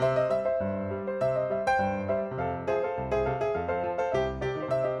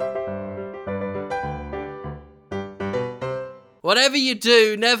Whatever you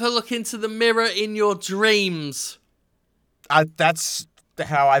do, never look into the mirror in your dreams. That's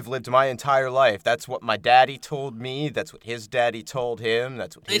how I've lived my entire life. That's what my daddy told me. That's what his daddy told him.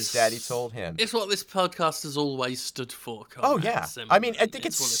 That's what his daddy told him. It's what this podcast has always stood for, Conrad. Oh, yeah. I mean, I think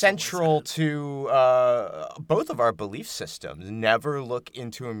it's central to both of our belief systems. Never look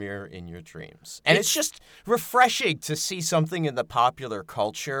into a mirror in your dreams. And it's just refreshing to see something in the popular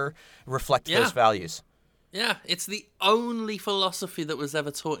culture reflect those values. Yeah, it's the only philosophy that was ever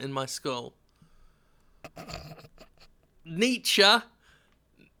taught in my school. Nietzsche,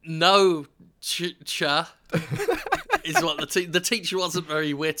 no cha, is what the teacher wasn't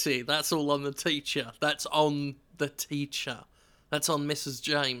very witty. That's all on the teacher. That's on the teacher. That's on Mrs.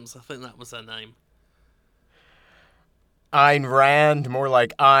 James. I think that was her name. Ayn Rand, more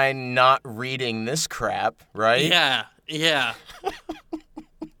like I'm not reading this crap, right? Yeah.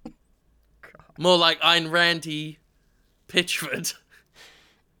 More like Ayn Randy Pitchford.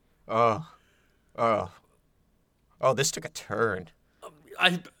 Oh, this took a turn.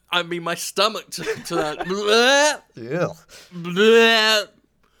 I mean, my stomach took to that. Ew.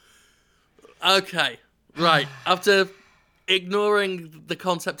 Okay, right. After ignoring the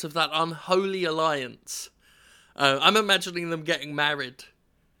concept of that unholy alliance, I'm imagining them getting married.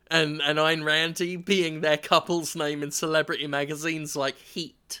 And Ayn Randy being their couple's name in celebrity magazines like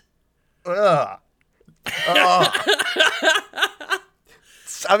Heat. Ugh. I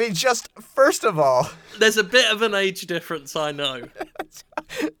mean, just first of all, there's a bit of an age difference, I know.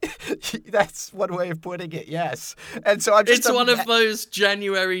 That's one way of putting it, yes. And so I'm just it's one of those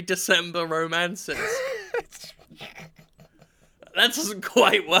January-December romances. That doesn't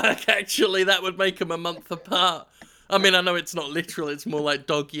quite work, actually. That would make them a month apart. I mean, I know it's not literal, it's more like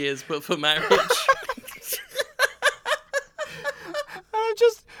dog years, but for marriage.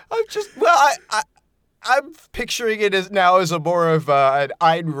 I'm picturing it as a more of an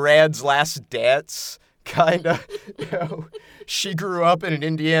Ayn Rand's Last Dance kind of, she grew up in an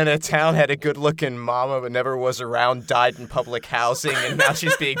Indiana town, had a good-looking mama, but never was around, died in public housing, and now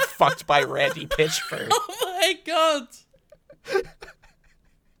she's being fucked by Randy Pitchford. Oh my god!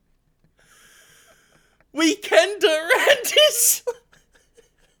 Weekend at Randy's!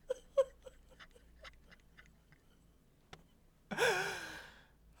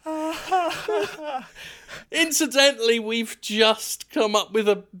 Incidentally, we've just come up with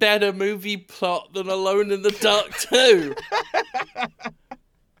a better movie plot than Alone in the Dark 2.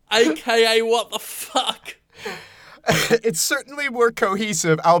 AKA, what the fuck? It's certainly more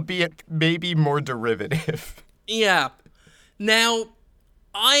cohesive, albeit maybe more derivative. Yeah. Now,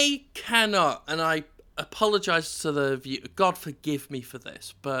 I cannot, and I apologize to the viewer, God forgive me for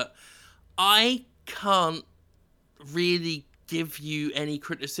this, but I can't really give you any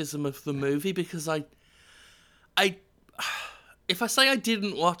criticism of the movie because if I say I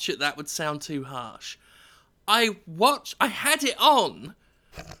didn't watch it, that would sound too harsh. I had it on,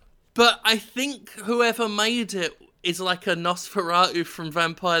 but I think whoever made it is like a Nosferatu from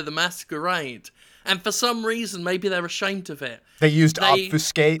Vampire the Masquerade. And for some reason, maybe they're ashamed of it. They used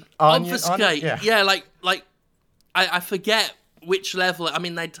obfuscate on Obfuscate, it? Yeah, like I forget which level. I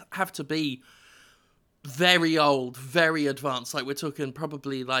mean, they'd have to be very old, very advanced. Like, we're talking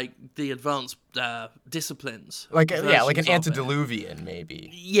probably, like, the advanced disciplines. Like an antediluvian,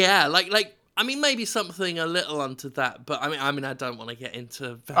 maybe. Yeah, like I mean, maybe something a little onto that, but I mean, I don't want to get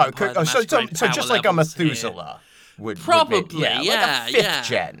into Vampire the Masquerade so just like a Methuselah would probably, like a fifth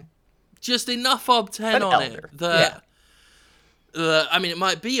gen. Just enough Ob 10 on elder. It that, I mean, it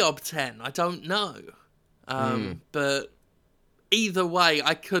might be Ob 10, I don't know. But either way,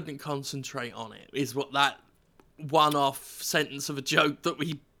 I couldn't concentrate on it, is what that one-off sentence of a joke that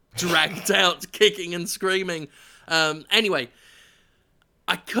we dragged out, kicking and screaming. Anyway,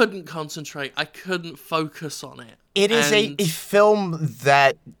 I couldn't concentrate. I couldn't focus on it. It is a film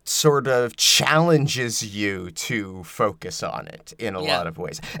that sort of challenges you to focus on it in a lot of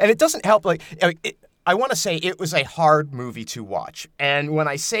ways. And it doesn't help, I want to say it was a hard movie to watch. And when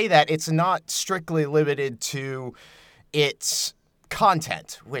I say that, it's not strictly limited to its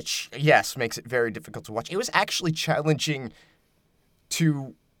content, which, yes, makes it very difficult to watch. It was actually challenging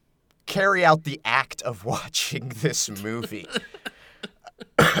to carry out the act of watching this movie.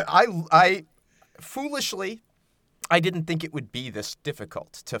 I foolishly, I didn't think it would be this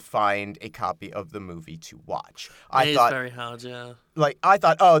difficult to find a copy of the movie to watch. It is very hard, yeah. I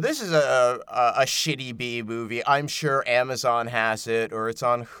thought, oh, this is a shitty B movie. I'm sure Amazon has it, or it's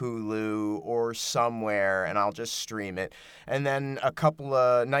on Hulu or somewhere, and I'll just stream it. And then a couple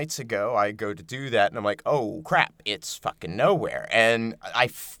of nights ago, I go to do that, and I'm like, oh, crap, it's fucking nowhere. And I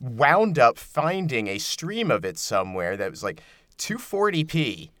wound up finding a stream of it somewhere that was like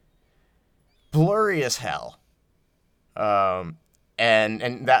 240p, blurry as hell.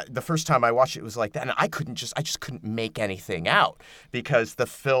 And that the first time I watched it was like that, and I just couldn't make anything out because the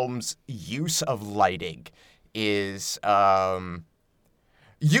film's use of lighting is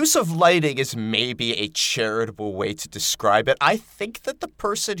maybe a charitable way to describe it. I think that the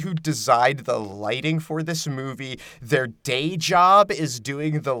person who designed the lighting for this movie, their day job is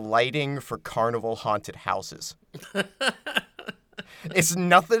doing the lighting for carnival haunted houses. It's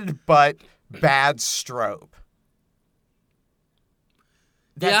nothing but bad strobe.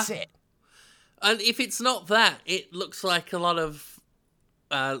 That's it. And if it's not that, it looks like a lot of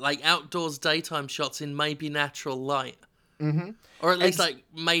like outdoors daytime shots in maybe natural light. Mm-hmm. Or at least like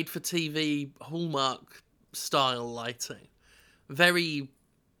made for TV Hallmark style lighting. Very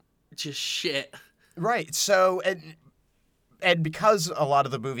just shit. Right. So and because a lot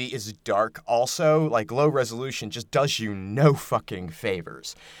of the movie is dark also, like low resolution just does you no fucking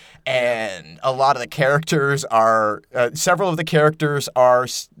favors. And a lot of the characters are, several of the characters are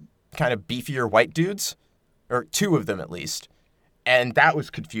kind of beefier white dudes, or two of them at least. And that was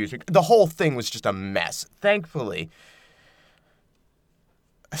confusing. The whole thing was just a mess. Thankfully,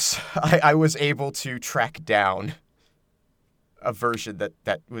 I was able to track down a version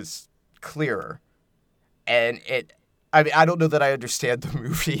that was clearer. And I mean, I don't know that I understand the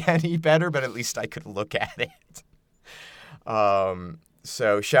movie any better, but at least I could look at it.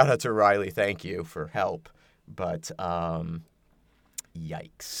 So shout out to Riley, thank you for help. But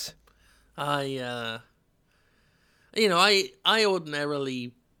yikes. I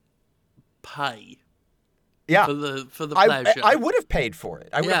ordinarily pay for the pleasure. I would have paid for it.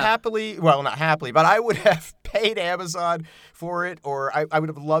 I would happily, well, not happily, but I would have paid Amazon for it, or I would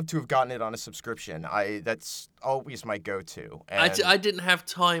have loved to have gotten it on a subscription. That's always my go-to. And I didn't have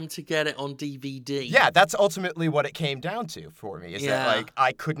time to get it on DVD. Yeah, that's ultimately what it came down to for me, is that like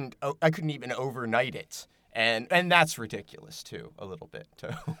I couldn't even overnight it. And that's ridiculous too, a little bit,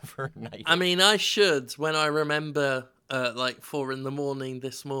 to overnight it. I mean, I should, when I remember like 4 a.m.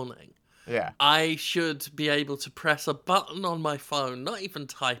 this morning. Yeah. I should be able to press a button on my phone, not even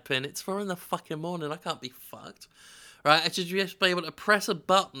type in. It's 4 a.m. I can't be fucked. Right? I should just be able to press a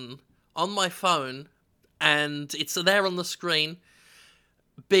button on my phone, and it's there on the screen.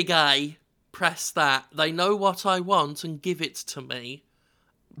 Big A, press that. They know what I want and give it to me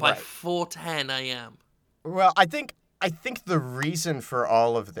by 4:10 a.m. Well, I think the reason for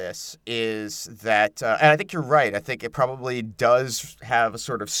all of this is that, and I think you're right, I think it probably does have a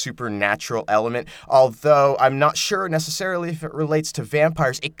sort of supernatural element, although I'm not sure necessarily if it relates to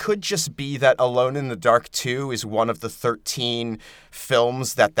vampires. It could just be that Alone in the Dark 2 is one of the 13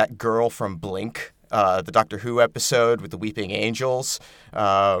 films that girl from Blink, the Doctor Who episode with the Weeping Angels,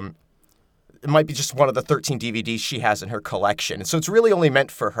 it might be just one of the 13 DVDs she has in her collection. And so it's really only meant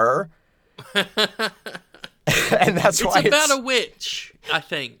for her. And that's why it's about a witch, I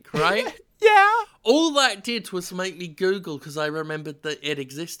think, right? Yeah. All that did was make me Google, because I remembered that it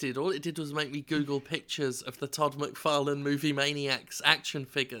existed. All it did was make me Google pictures of the Todd McFarlane Movie Maniacs action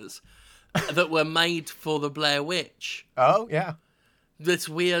figures that were made for the Blair Witch. Oh, yeah. This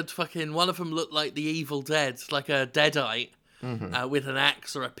weird fucking... One of them looked like the Evil Dead, like a Deadite, with an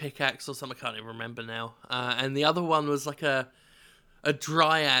axe or a pickaxe or something. I can't even remember now. And the other one was like a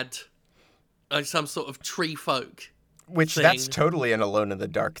dryad... like some sort of tree folk. Which thing. That's totally an Alone in the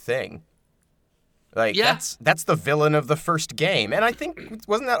Dark thing. Like, that's the villain of the first game. And I think,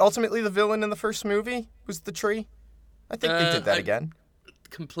 wasn't that ultimately the villain in the first movie? Was the tree? I think they did that again.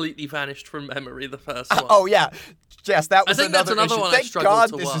 Completely vanished from memory, the first one. Oh, yeah. Yes, that was another issue. one Thank I struggled God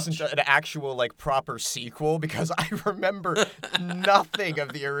to this watch. isn't an actual, like, proper sequel, because I remember nothing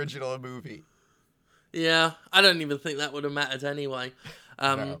of the original movie. Yeah, I don't even think that would have mattered anyway.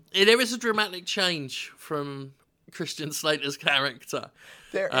 No. There is a dramatic change from Christian Slater's character.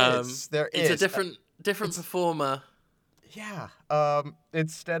 There is. It's a different performer. Yeah.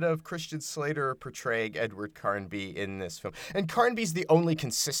 Instead of Christian Slater portraying Edward Carnby in this film. And Carnby's the only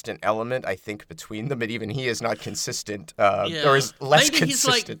consistent element, I think, between them. And even he is not consistent, or is less Maybe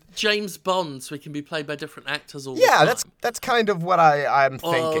consistent. Maybe he's like James Bond, so he can be played by different actors all the time. Yeah, that's kind of what I'm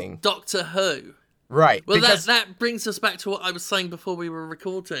thinking. Or Doctor Who. Right. Well, that brings us back to what I was saying before we were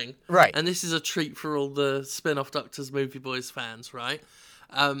recording. Right. And this is a treat for all the spin-off Doctors Movie Boys fans, right?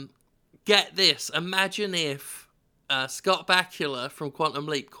 Get this. Imagine if Scott Bakula from Quantum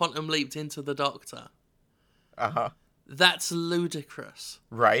Leaped into the Doctor. Uh-huh. That's ludicrous.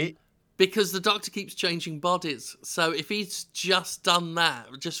 Right. Because the Doctor keeps changing bodies. So if he's just done that,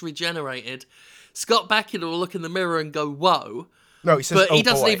 just regenerated, Scott Bakula will look in the mirror and go, whoa. No, he says, but he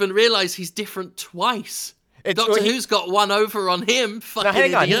doesn't boy. even realise he's different twice. Doctor Who's got one over on him. Fucking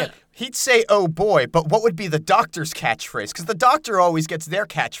hang on, idiot. He'd say, "Oh boy," but what would be the Doctor's catchphrase? Because the Doctor always gets their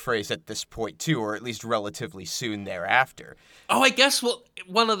catchphrase at this point too, or at least relatively soon thereafter. Oh, I guess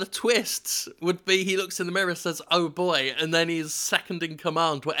one of the twists would be he looks in the mirror, says, "Oh boy," and then he's second in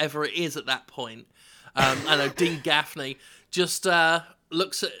command, whatever it is at that point. I know Dean Gaffney just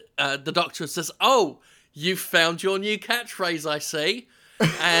looks at the Doctor and says, "Oh, you found your new catchphrase, I see."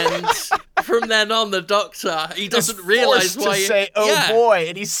 And from then on, the Doctor, he doesn't realise why he say, "Oh boy,"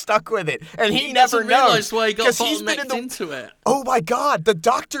 and he's stuck with it, and he never knows. Realise why he got bottlenecked into it. Oh my God, the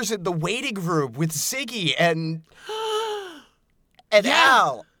Doctor's in the waiting room with Ziggy and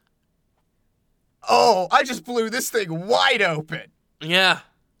Al. Oh, I just blew this thing wide open. Yeah.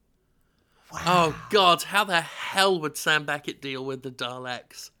 Wow. Oh God, how the hell would Sam Beckett deal with the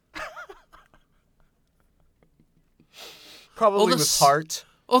Daleks? Probably with heart.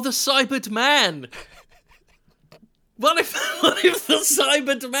 Or the Cybered Man. What if the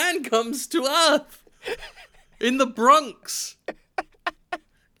Cybered Man comes to Earth? In the Bronx?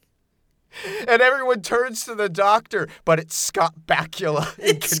 And everyone turns to the Doctor, but it's Scott Bakula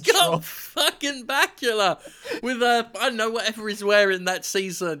in control. Scott fucking Bakula with I don't know, whatever he's wearing that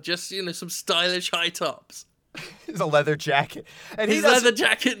season, just, some stylish high tops. He's a leather jacket. And his leather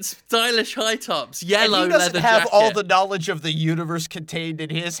jacket and stylish high tops. Yellow leather jacket. He doesn't have all the knowledge of the universe contained in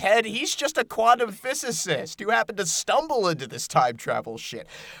his head. He's just a quantum physicist who happened to stumble into this time travel shit.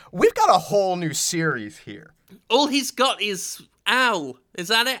 We've got a whole new series here. All he's got is Al. Is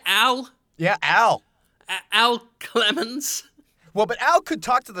that it? Al? Yeah, Al. Al Clemens. Well, but Al could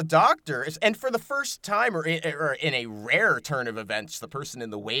talk to the Doctor, and for the first time, or in a rare turn of events, the person in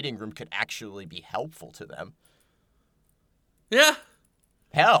the waiting room could actually be helpful to them. Yeah.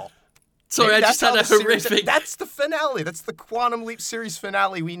 Hell. Sorry, I just had a horrific... That's the finale. That's the Quantum Leap series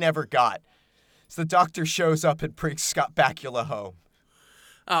finale we never got. So the Doctor shows up and brings Scott Bakula home.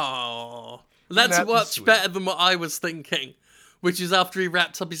 Oh, that's much better than what I was thinking, which is after he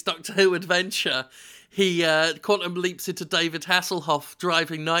wraps up his Doctor Who adventure, he quantum leaps into David Hasselhoff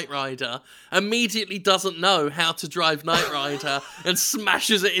driving Knight Rider, immediately doesn't know how to drive Knight Rider, and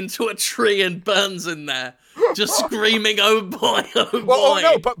smashes it into a tree and burns in there, just screaming, "Oh boy, oh boy!" Well, oh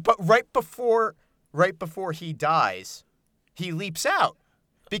no, but right before he dies, he leaps out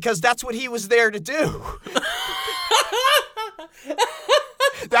because that's what he was there to do.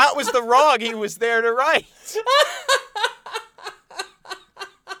 That was the wrong he was there to right.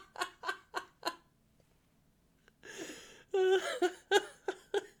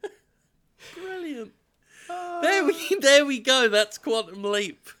 Brilliant. There we go. That's Quantum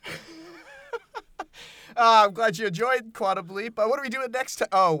Leap. I'm glad you enjoyed Quantum Leap. What are we doing next time?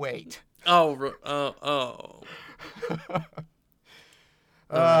 Oh, wait.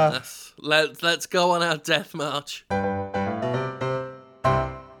 Let's go on our death march.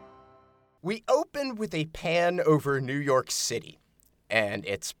 We open with a pan over New York City, and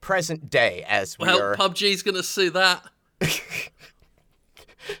it's present day as we are... PUBG's gonna sue that.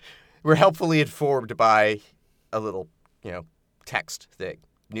 We're helpfully informed by a little, text thing.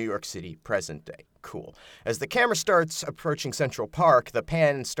 New York City, present day. Cool. As the camera starts approaching Central Park, the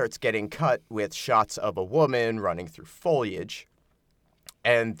pan starts getting cut with shots of a woman running through foliage.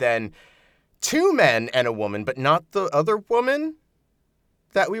 And then two men and a woman, but not the other woman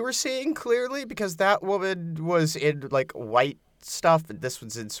that we were seeing clearly, because that woman was in, white stuff, and this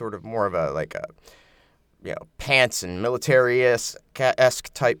was in sort of more of a, pants and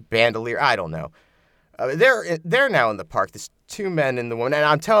military-esque type bandolier. I don't know. They're now in the park. There's two men and the woman. And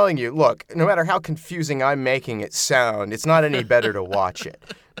I'm telling you, look, no matter how confusing I'm making it sound, it's not any better to watch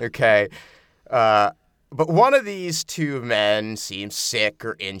it, okay? But one of these two men seems sick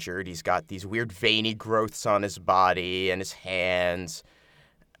or injured. He's got these weird veiny growths on his body and his hands,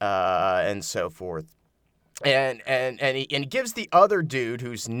 and so forth. And he gives the other dude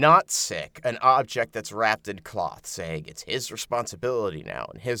who's not sick an object that's wrapped in cloth, saying it's his responsibility now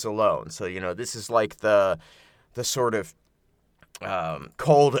and his alone. So, this is like the sort of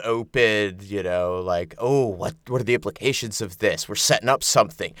cold open, oh, what are the implications of this? We're setting up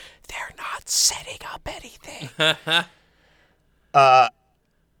something. They're not setting up anything.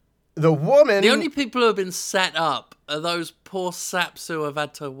 The woman... The only people who have been set up are those poor saps who have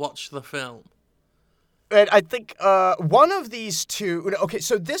had to watch the film. And I think one of these two... Okay,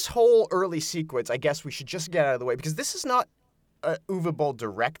 so this whole early sequence, I guess we should just get out of the way, because this is not Uwe Boll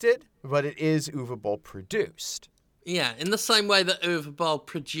directed, but it is Uwe Boll produced. Yeah, in the same way that Uwe Boll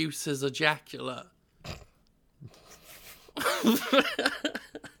produces Ejaculate.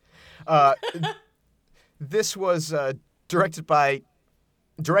 This was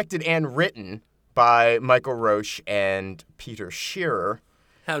directed and written by Michael Roche and Peter Shearer.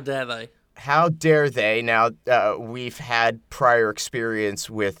 How dare they? How dare they? Now, we've had prior experience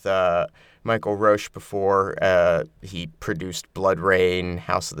with Michael Roche before. He produced Blood Rain,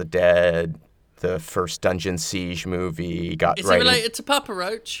 House of the Dead, the first Dungeon Siege movie. Is he related to Papa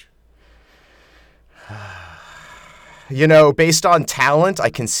Roach? You know, based on talent, I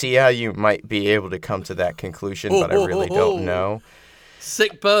can see how you might be able to come to that conclusion, but I really don't know.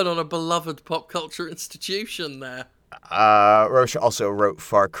 Sick burn on a beloved pop culture institution there. Roche also wrote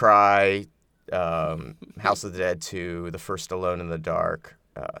Far Cry, House of the Dead 2, the first Alone in the Dark.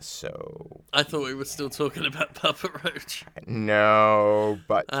 So I thought we were still talking about Papa Roach. No,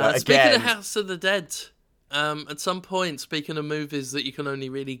 but speaking again, of House of the Dead, at some point, speaking of movies that you can only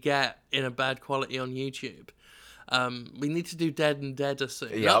really get in a bad quality on YouTube, we need to do Dead and Deader soon.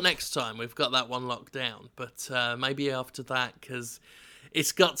 Yep. Not next time, we've got that one locked down, but maybe after that, because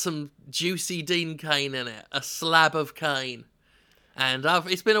it's got some juicy Dean Cain in it, a slab of Cain. And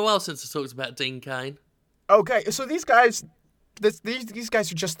it's been a while since I talked about Dean Cain. Okay, so these guys, these guys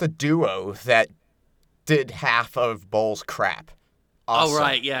are just the duo that did half of Bull's crap. Awesome. Oh,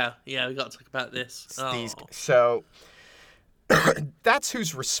 right, yeah, we got to talk about this. So that's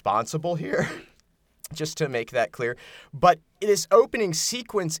who's responsible here, just to make that clear. But this opening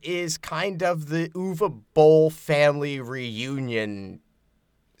sequence is kind of the Uwe Boll family reunion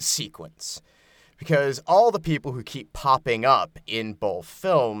sequence, because all the people who keep popping up in Boll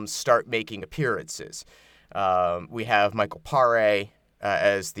films start making appearances. We have Michael Paré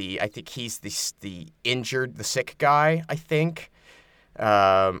as I think he's the injured, the sick guy, I think.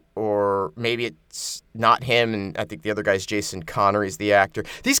 Or maybe it's not him, and I think the other guy's Jason Connery's the actor.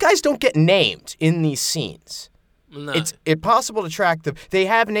 These guys don't get named in these scenes. No. It's impossible to track them. They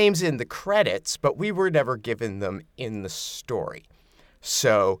have names in the credits, but we were never given them in the story.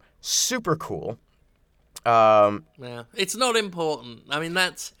 So, super cool. Yeah, it's not important. I mean,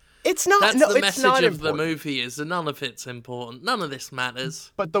 that's the message of the movie is that none of it's important. None of this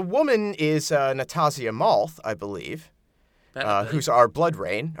matters. But the woman is Nastasia Malth, I believe, who's our Blood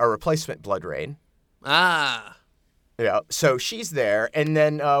Rain, our replacement Blood Rain. Ah. Yeah, so she's there, and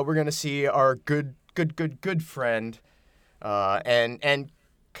then we're going to see our good friend, and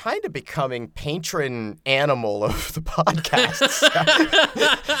kind of becoming patron animal of the podcast,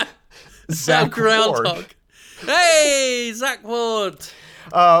 Zach Groundhog. Ward. Hey, Zach Ward.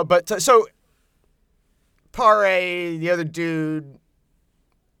 So Paré, the other dude,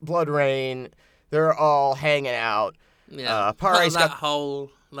 Blood Rain, they're all hanging out. Yeah, Paré's that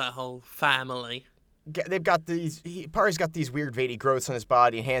whole family. They've got Paré's got these weird veiny growths on his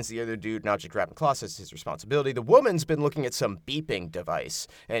body and hands the other dude an object wrapped in cloths as his responsibility. The woman's been looking at some beeping device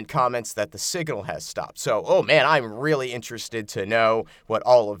and comments that the signal has stopped. So, oh man, I'm really interested to know what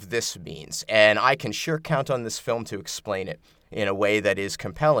all of this means. And I can sure count on this film to explain it in a way that is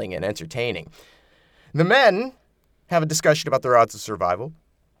compelling and entertaining. The men have a discussion about their odds of survival,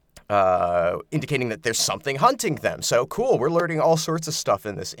 indicating that there's something hunting them. So cool, we're learning all sorts of stuff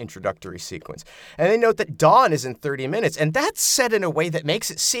in this introductory sequence. And they note that dawn is in 30 minutes, and that's said in a way that makes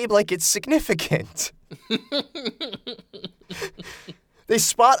it seem like it's significant. They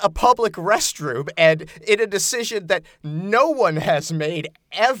spot a public restroom, and in a decision that no one has made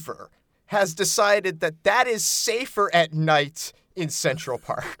ever, has decided that that is safer at night in Central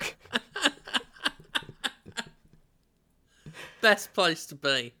Park. Best place to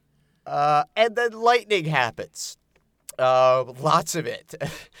be. And then lightning happens. Lots of it.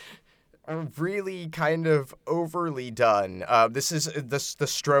 Really kind of overly done. This is the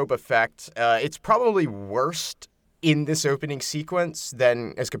strobe effect. It's probably worst in this opening sequence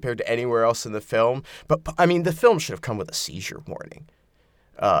than as compared to anywhere else in the film. But, I mean, the film should have come with a seizure warning.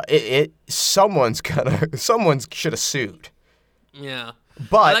 Someone should have sued. Yeah.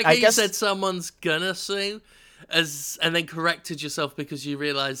 But I guess you said someone's gonna sue, and then corrected yourself because you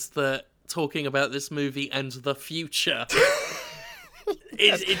realized that talking about this movie and the future,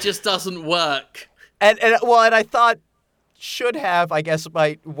 it just doesn't work. And I thought should have, I guess,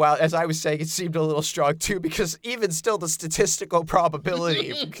 as I was saying, it seemed a little strong too, because even still the statistical probability,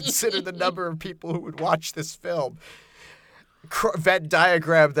 if you consider the number of people who would watch this film, Venn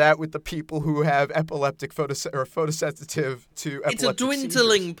diagram that with the people who have epileptic photosensitive to epileptic It's a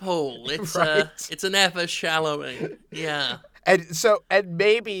dwindling seizures. pool. It's Right. it's an ever shallowing. Yeah. And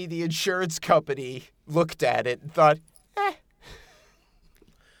maybe the insurance company looked at it and thought,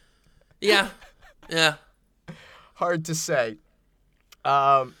 Yeah. Yeah. Hard to say.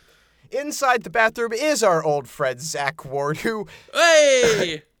 Inside the bathroom is our old friend Zach Ward, who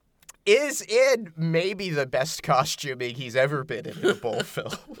Hey! is in maybe the best costuming he's ever been in a Boll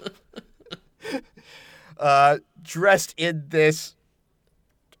film. dressed in this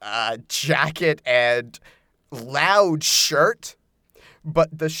jacket and loud shirt,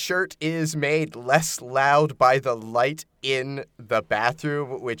 but the shirt is made less loud by the light in the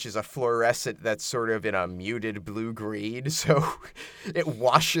bathroom, which is a fluorescent that's sort of in a muted blue-green, so it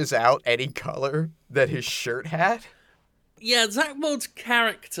washes out any color that his shirt had. Yeah, Zack Ward's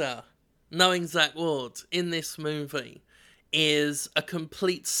character, knowing Zack Ward, in this movie, is a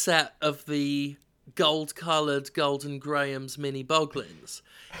complete set of the gold-coloured Golden Grahams mini Boglins.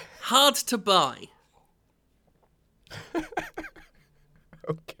 Hard to buy.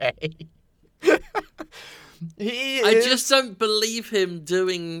 Okay. I just don't believe him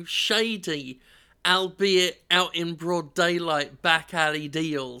doing shady, albeit out in broad daylight, back alley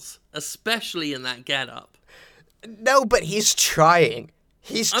deals, especially in that getup. No, but he's trying.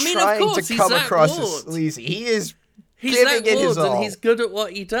 He's trying to come across as sleazy. He's Zack Ward, and he's good at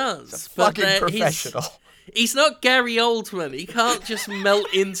what he does. He's a fucking professional. He's not Gary Oldman. He can't just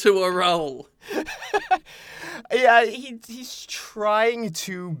melt into a role. Yeah, he's trying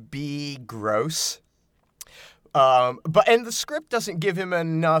to be gross. And the script doesn't give him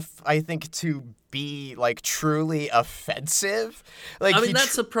enough, I think, to be, like, truly offensive. Like, I mean,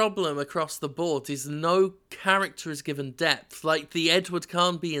 that's a problem across the board, is no character is given depth. Like, the Edward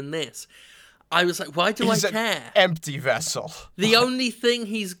Carnby in this. I was like, why do I care? An empty vessel. The only thing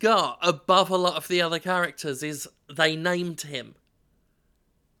he's got above a lot of the other characters is they named him.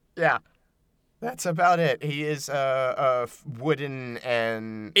 Yeah. That's about it. He is wooden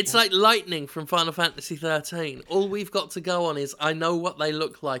and... It's like Lightning from Final Fantasy XIII. All we've got to go on is, I know what they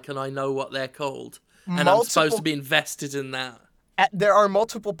look like and I know what they're called. And I'm supposed to be invested in that. There are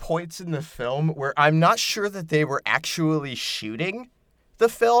multiple points in the film where I'm not sure that they were actually shooting the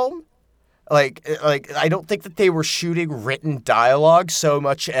film. Like I don't think that they were shooting written dialogue so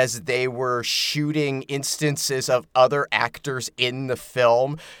much as they were shooting instances of other actors in the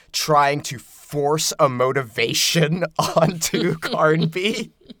film trying to force a motivation onto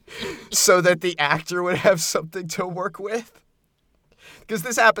Carnby so that the actor would have something to work with. Because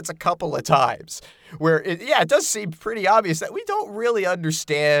this happens a couple of times where, it does seem pretty obvious that we don't really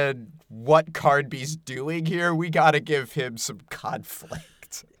understand what Carnby's doing here. We got to give him some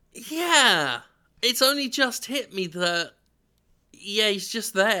conflict. Yeah, it's only just hit me that, he's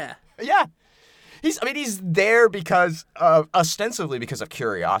just there. Yeah. He's there because ostensibly because of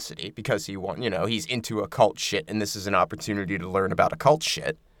curiosity, because he's into occult shit and this is an opportunity to learn about occult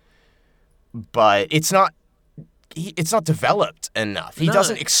shit. But it's not developed enough. He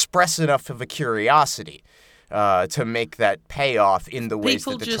doesn't express enough of a curiosity to make that payoff in the ways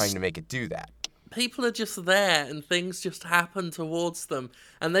that they're trying to make it do that. People are just there and things just happen towards them.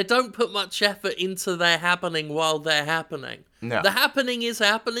 And they don't put much effort into their happening while they're happening. No. The happening is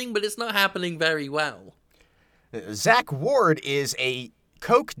happening, but it's not happening very well. Zack Ward is a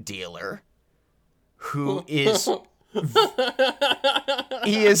coke dealer who is...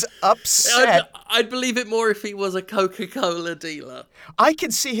 he is upset. I'd believe it more if he was a Coca-Cola dealer. I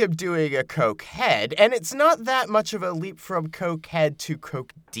could see him doing a coke head, and it's not that much of a leap from coke head to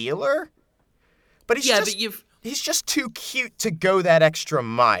coke dealer. But he's just too cute to go that extra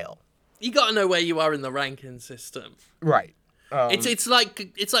mile. You got to know where you are in the ranking system. Right. It's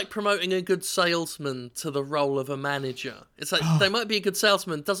like promoting a good salesman to the role of a manager. It's like they might be a good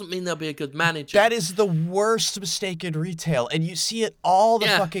salesman, doesn't mean they'll be a good manager. That is the worst mistake in retail, and you see it all the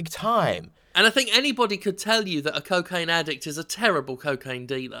fucking time. And I think anybody could tell you that a cocaine addict is a terrible cocaine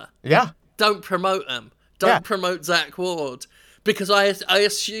dealer. Yeah. Don't promote him. Don't promote Zack Ward. Because I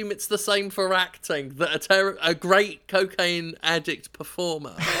assume it's the same for acting, that a great cocaine addict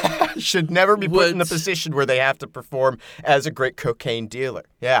performer should never be put in the position where they have to perform as a great cocaine dealer.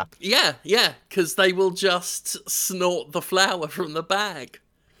 Yeah. Yeah, because they will just snort the flour from the bag.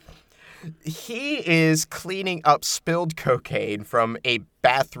 He is cleaning up spilled cocaine from a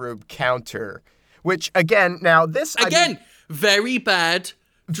bathroom counter, which, again, very bad.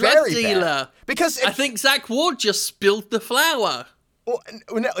 Drug dealer. Bad. Because I think Zack Ward just spilled the flour. Well,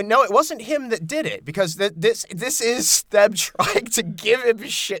 no, it wasn't him that did it, because this is them trying to give him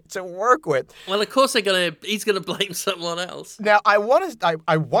shit to work with. Well, of course he's gonna blame someone else. Now, I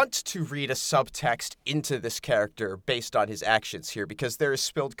want to read a subtext into this character based on his actions here, because there is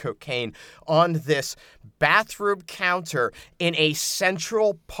spilled cocaine on this bathroom counter in a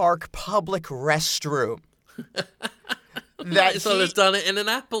Central Park public restroom. Might as well have done it in an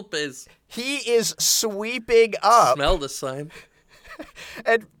Applebee's. He is sweeping up. Smell the same.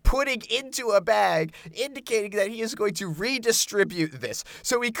 And putting into a bag, indicating that he is going to redistribute this.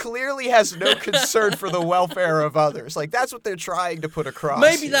 So he clearly has no concern for the welfare of others. Like, that's what they're trying to put across.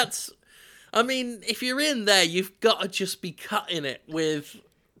 Maybe that's... I mean, if you're in there, you've got to just be cutting it with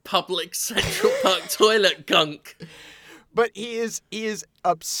public Central Park toilet gunk. But he is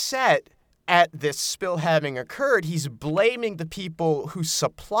upset at this spill having occurred. He's blaming the people who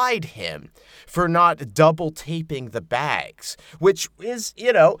supplied him for not double taping the bags, which is,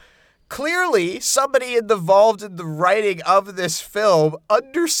 clearly somebody involved in the writing of this film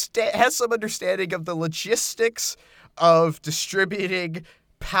has some understanding of the logistics of distributing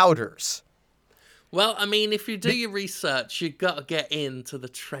powders. Well, I mean, if you do your research, you've got to get into the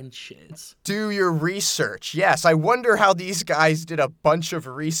trenches. Do your research. Yes, I wonder how these guys did a bunch of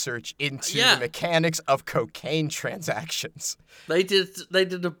research into the mechanics of cocaine transactions. They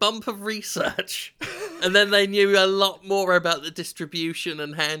did a bump of research, and then they knew a lot more about the distribution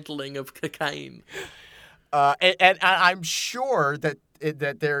and handling of cocaine. And I'm sure that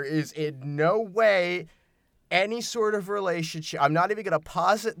there is in no way any sort of relationship. I'm not even going to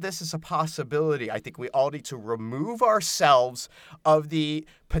posit this as a possibility. I think we all need to remove ourselves of the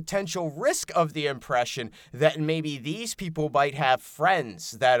potential risk of the impression that maybe these people might have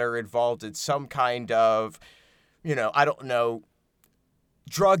friends that are involved in some kind of, I don't know,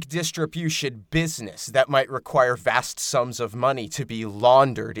 drug distribution business that might require vast sums of money to be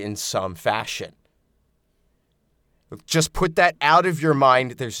laundered in some fashion. Just put that out of your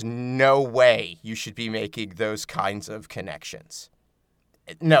mind. There's no way you should be making those kinds of connections.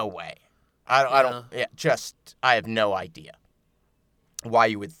 No way. I have no idea why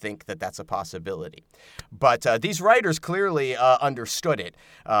you would think that that's a possibility. But these writers clearly understood it,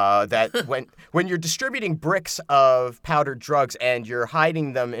 that when you're distributing bricks of powdered drugs and you're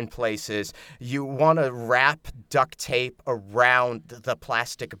hiding them in places, you want to wrap duct tape around the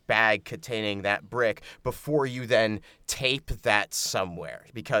plastic bag containing that brick before you then tape that somewhere,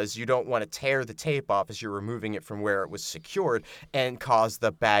 because you don't want to tear the tape off as you're removing it from where it was secured and cause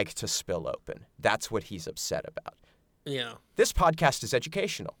the bag to spill open. That's what he's upset about. Yeah. This podcast is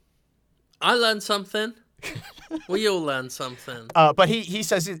educational. I learned something. We all learned something. But he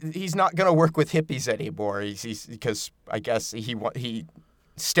says he's not going to work with hippies anymore. He's because I guess he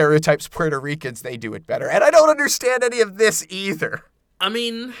stereotypes Puerto Ricans. They do it better, and I don't understand any of this either. I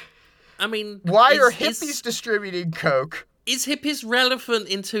mean, why are hippies distributing coke? Is hippies relevant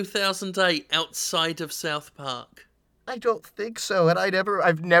in 2008 outside of South Park? I don't think so, and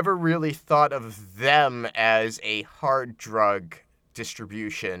I've never really thought of them as a hard drug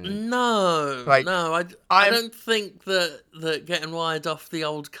distribution. No, I don't think that getting wired off the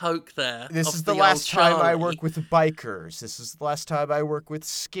old coke there. This is the last time I work with bikers. This is the last time I work with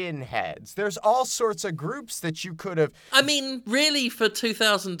skinheads. There's all sorts of groups that you could have. I mean, really, for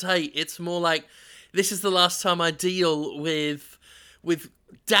 2008, it's more like this is the last time I deal with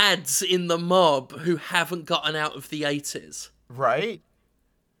dads in the mob who haven't gotten out of the 80s. Right.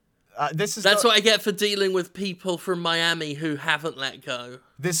 That's what I get for dealing with people from Miami who haven't let go.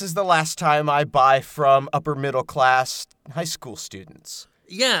 This is the last time I buy from upper middle class high school students.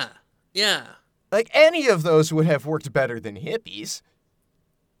 Yeah. Like, any of those would have worked better than hippies.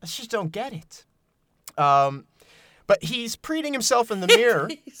 I just don't get it. But he's preening himself in the mirror.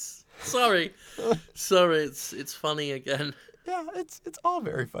 Sorry, it's funny again. Yeah, it's all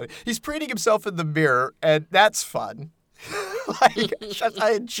very funny. He's preening himself in the mirror, and that's fun. I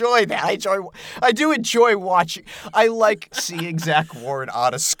enjoy that. I do enjoy watching. I like seeing Zach Ward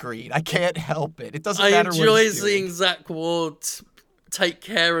on a screen. I can't help it. It doesn't matter what he's doing. I enjoy seeing Zach Ward take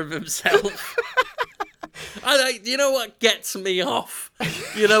care of himself. You know what gets me off?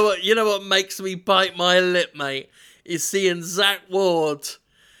 You know what makes me bite my lip, mate, is seeing Zach Ward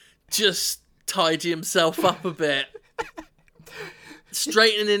just tidy himself up a bit.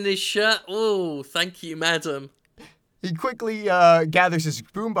 Straightening his shirt. Oh, thank you, madam. He quickly gathers his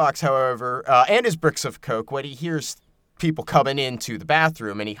boombox, however, and his bricks of coke when he hears people coming into the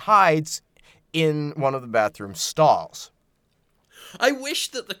bathroom, and he hides in one of the bathroom stalls. I wish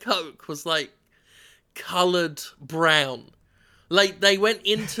that the coke was, like, coloured brown. Like, they went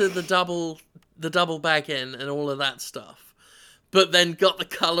into the double bag in and all of that stuff, but then got the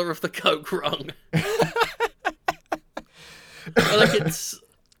colour of the coke wrong. Like, it's...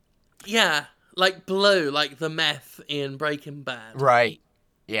 Yeah, like blue, like the meth in Breaking Bad. Right,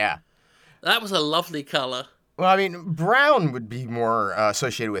 yeah. That was a lovely colour. Well, I mean, brown would be more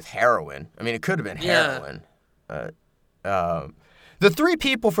associated with heroin. I mean, it could have been heroin. The three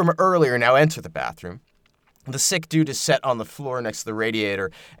people from earlier now enter the bathroom. The sick dude is set on the floor next to the radiator,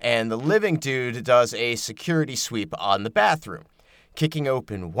 and the living dude does a security sweep on the bathroom, kicking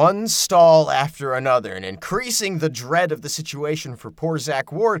open one stall after another and increasing the dread of the situation for poor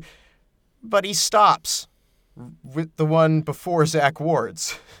Zach Ward. But he stops with the one before Zach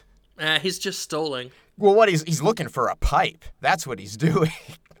Ward's. He's just stalling. Well, he's looking for a pipe. That's what he's doing,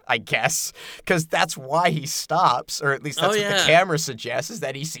 I guess, because that's why he stops, or at least that's what the camera suggests, is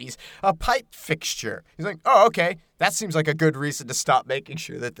that he sees a pipe fixture. He's like, oh, okay, that seems like a good reason to stop making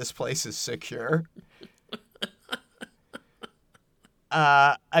sure that this place is secure.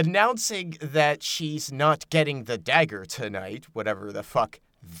 Announcing that she's not getting the dagger tonight, whatever the fuck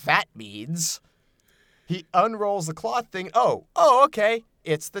that means, he unrolls the cloth thing. Oh, okay,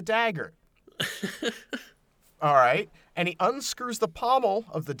 it's the dagger. All right. And he unscrews the pommel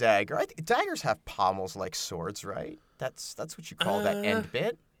of the dagger. I think daggers have pommels like swords, right? That's what you call that end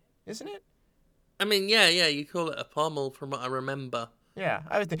bit, isn't it? I mean, yeah, you call it a pommel from what I remember. Yeah,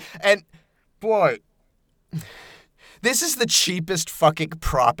 I would think. And, boy, this is the cheapest fucking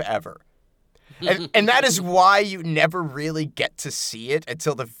prop ever. And that is why you never really get to see it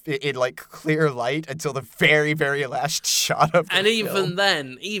until in like clear light until the very, very last shot of the film.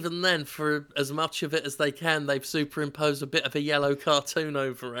 And even then, for as much of it as they can, they've superimposed a bit of a yellow cartoon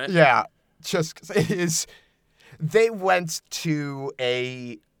over it. Yeah, just it is. They went to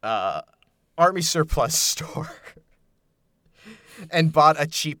a army surplus store and bought a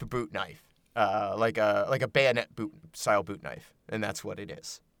cheap boot knife, like a bayonet style boot knife, and that's what it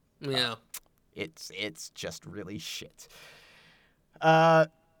is. Yeah. It's just really shit.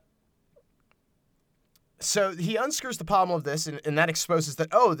 So he unscrews the pommel of this, and that exposes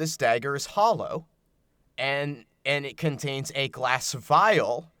that, this dagger is hollow, and it contains a glass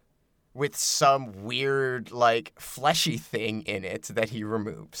vial with some weird, like, fleshy thing in it that he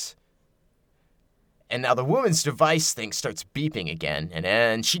removes. And now the woman's device thing starts beeping again,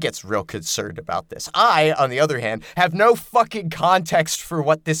 and she gets real concerned about this. I, on the other hand, have no fucking context for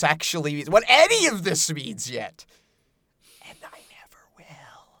what this actually means, what any of this means yet. And I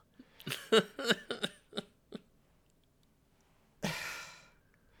never will.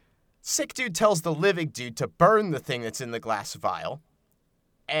 Sick dude tells the living dude to burn the thing that's in the glass vial.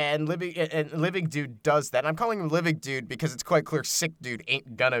 And living dude does that. I'm calling him living dude because it's quite clear sick dude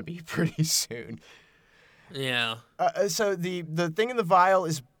ain't gonna be pretty soon. Yeah. So the thing in the vial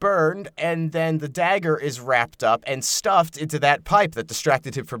is burned, and then the dagger is wrapped up and stuffed into that pipe that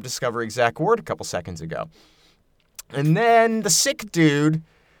distracted him from discovering Zach Ward a couple seconds ago. And then the sick dude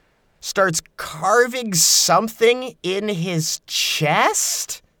starts carving something in his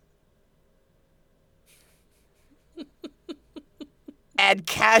chest and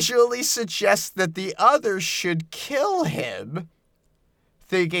casually suggests that the others should kill him,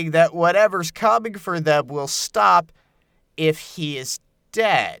 thinking that whatever's coming for them will stop if he is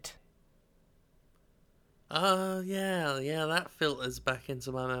dead. Yeah, that filters back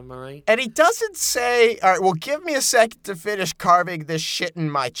into my memory. And he doesn't say, all right, well, give me a second to finish carving this shit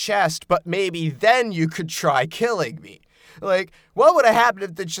in my chest, but maybe then you could try killing me. Like, what would have happened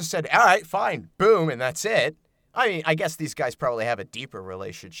if they just said, all right, fine, boom, and that's it? I mean, I guess these guys probably have a deeper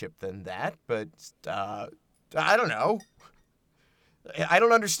relationship than that, but I don't know. I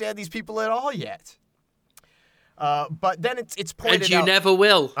don't understand these people at all yet. But then it's pointed out... And you never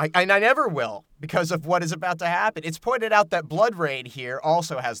will. I never will, because of what is about to happen. It's pointed out that Blood Rain here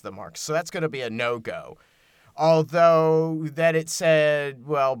also has the marks, so that's going to be a no-go. Although that it said,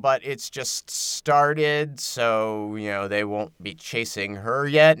 well, but it's just started, so, they won't be chasing her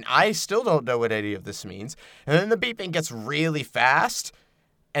yet. And I still don't know what any of this means. And then the beeping gets really fast,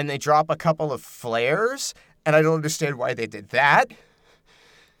 and they drop a couple of flares, and I don't understand why they did that.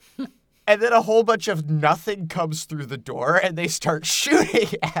 And then a whole bunch of nothing comes through the door, and they start shooting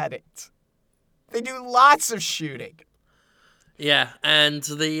at it. They do lots of shooting. Yeah, and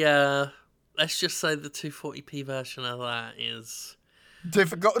the, let's just say the 240p version of that is...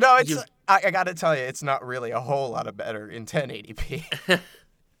 difficult. No, I gotta tell you, it's not really a whole lot of better in 1080p.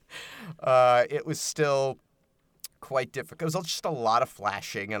 It was still quite difficult. It was just a lot of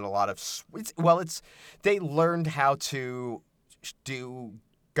flashing and a lot of... they learned how to do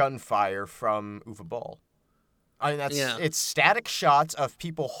gunfire from Uwe Boll. I mean, it's static shots of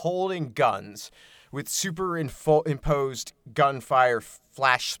people holding guns with superimposed gunfire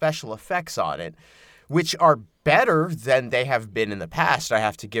flash special effects on it, which are better than they have been in the past. I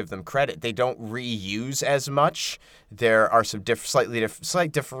have to give them credit. They don't reuse as much. There are some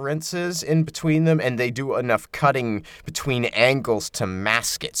slight differences in between them, and they do enough cutting between angles to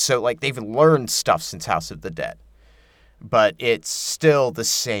mask it. So, they've learned stuff since House of the Dead. But it's still the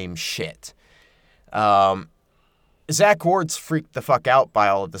same shit. Zach Ward's freaked the fuck out by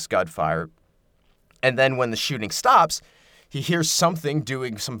all of this gunfire. And then when the shooting stops, he hears something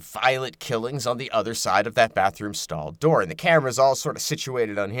doing some violent killings on the other side of that bathroom stall door. And the camera's all sort of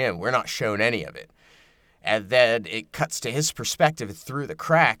situated on him. We're not shown any of it. And then it cuts to his perspective through the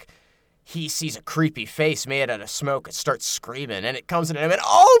crack. he sees a creepy face made out of smoke and starts screaming, and it comes to him, and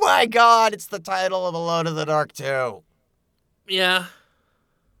oh my god, it's the title of Alone in the Dark 2. Yeah.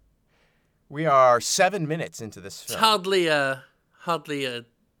 We are 7 minutes into this film. It's hardly a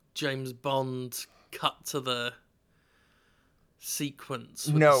James Bond cut to the sequence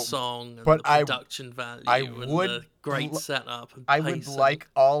with the song and the production value and the great setup and I would like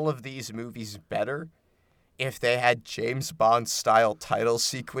all of these movies better if they had James Bond-style title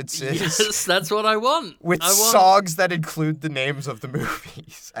sequences. Yes, that's what I want. With songs that include the names of the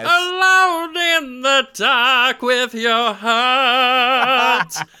movies. Alone in the dark with your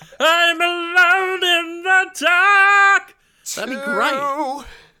heart. I'm alone in the dark. That'd be great.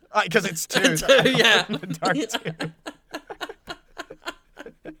 Because it's 2. Yeah. The Dark 2.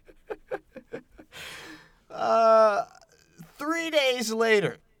 3 days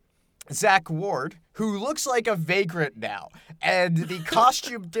later, Zach Ward, who looks like a vagrant now, and the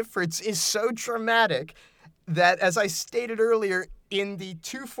costume difference is so dramatic that, as I stated earlier, in the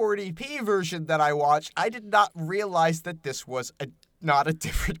 240p version that I watched, I did not realize that this was not a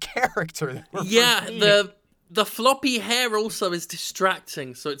different character. Yeah, the floppy hair also is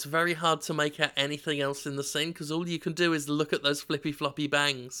distracting, so it's very hard to make out anything else in the scene, because all you can do is look at those flippy floppy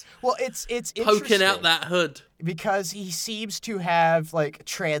bangs. Well, it's poking out that hood. Because he seems to have, like,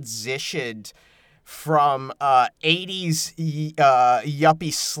 transitioned from 80s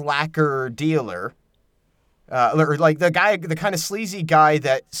yuppie slacker dealer, or like the kind of sleazy guy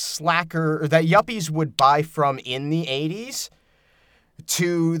that yuppies would buy from in the 80s,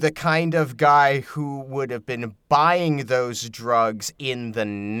 to the kind of guy who would have been buying those drugs in the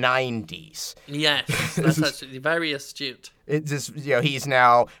 90s. Yes, that's actually very astute. It just, he's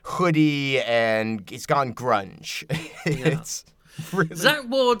now hoodie and he's gone grunge. Yeah. It's really... Zach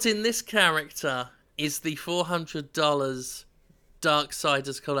Ward in this character is the $400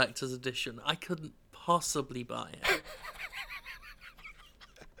 Darksiders Collector's Edition. I couldn't possibly buy it.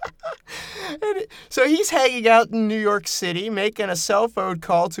 So he's hanging out in New York City, making a cell phone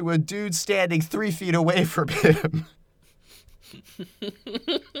call to a dude standing 3 feet away from him.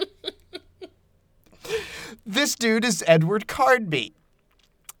 This dude is Edward Carnby.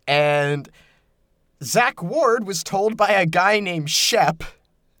 And Zach Ward was told by a guy named Shep,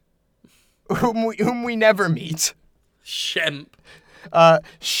 whom we never meet. Shemp.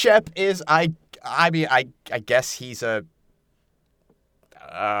 Shep is, I guess he's a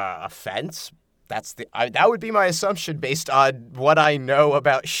fence. That would be my assumption based on what I know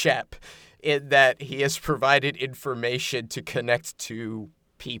about Shep, in that he has provided information to connect to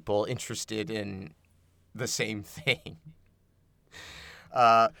people interested in the same thing.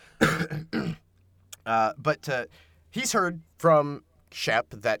 But he's heard from Shep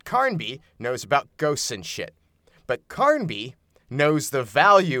that Carnby knows about ghosts and shit. But Carnby knows the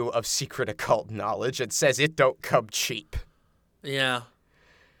value of secret occult knowledge and says it don't come cheap. Yeah.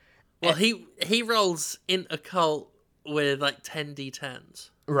 Well, he rolls in occult with like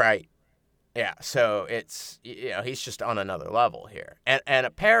 10d10s. Right. Yeah, so it's, he's just on another level here. And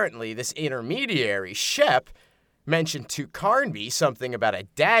apparently this intermediary, Shep, mentioned to Carnby something about a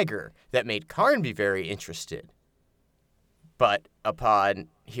dagger that made Carnby very interested. But upon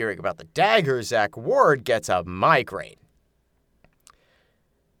hearing about the dagger, Zach Ward gets a migraine.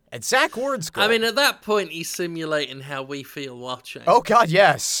 And Zach Ward's goal... I mean, at that point, he's simulating how we feel watching. Oh, God,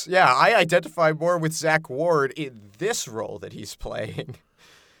 yes. Yeah, I identify more with Zach Ward in this role that he's playing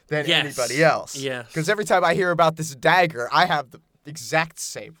than anybody else. Yes. Because every time I hear about this dagger, I have the exact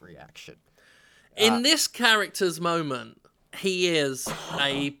same reaction. In this character's moment, he is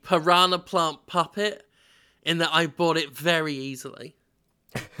a piranha plant puppet in that I bought it very easily.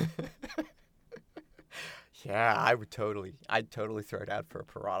 Yeah, I'd totally throw down for a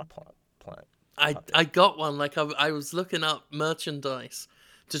piranha plant. I got one. Like I was looking up merchandise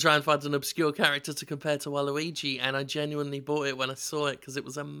to try and find an obscure character to compare to Waluigi, and I genuinely bought it when I saw it because it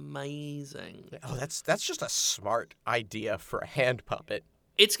was amazing. Oh, that's just a smart idea for a hand puppet.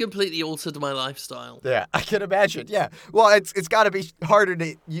 It's completely altered my lifestyle. Yeah, I can imagine. Yeah, well, it's got to be harder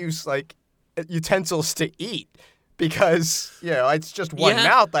to use like utensils to eat because it's just one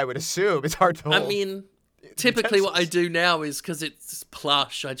mouth. I would assume it's hard to hold. I mean. Typically what I do now is, because it's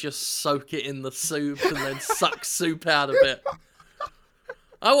plush, I just soak it in the soup and then suck soup out of it.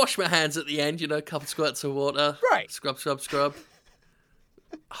 I wash my hands at the end, a couple squirts of water. Right. Scrub, scrub, scrub.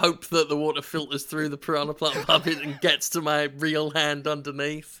 Hope that the water filters through the piranha plant puppet and gets to my real hand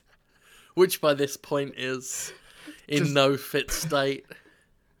underneath, which by this point is in no fit state.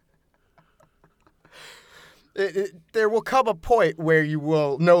 There will come a point where you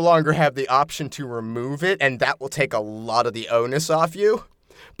will no longer have the option to remove it, and that will take a lot of the onus off you.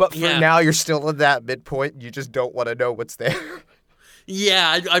 But for now, you're still in that midpoint. And you just don't want to know what's there.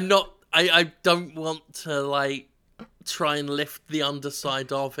 Yeah, I'm not. I don't want to like try and lift the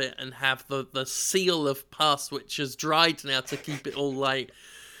underside of it and have the seal of pus, which has dried now, to keep it all like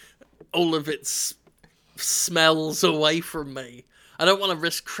all of its smells away from me. I don't want to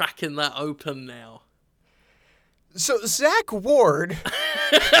risk cracking that open now. So Zach Ward,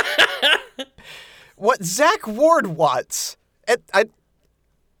 what Zach Ward wants,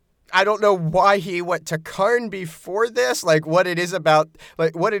 I don't know why he went to Carnby for this. Like what it is about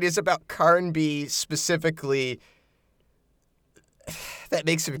Carnby specifically that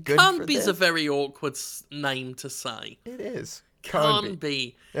makes him good. Carnby's a very awkward name to say. It is.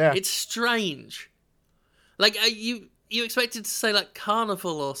 Carnby. Yeah. It's strange. Like you expected to say like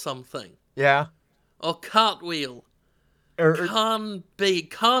carnival or something. Yeah. Or cartwheel. Carnby.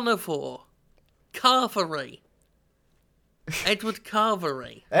 Carnivore. Carvery. Edward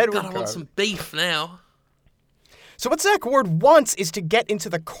Carvery. God, I want some beef now. So what Zach Ward wants is to get into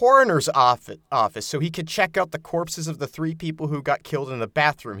the coroner's office so he could check out the corpses of the 3 people who got killed in the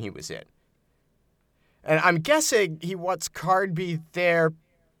bathroom he was in. And I'm guessing he wants Carnby there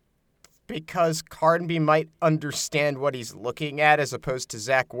because Carnby might understand what he's looking at as opposed to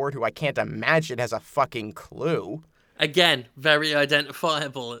Zach Ward, who I can't imagine has a fucking clue. Again, very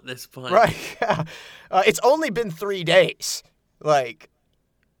identifiable at this point. Right, yeah. It's only been 3 days. Like,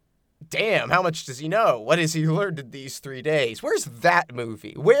 damn, how much does he know? What has he learned in these 3 days? Where's that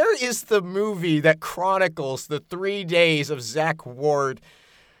movie? Where is the movie that chronicles the 3 days of Zach Ward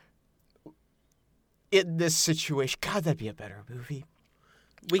in this situation? God, that'd be a better movie.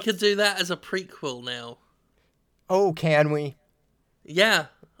 We could do that as a prequel now. Oh, can we? Yeah,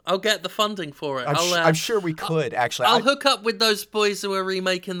 I'll get the funding for it. I'm sure we could, actually. I'll hook up with those boys who are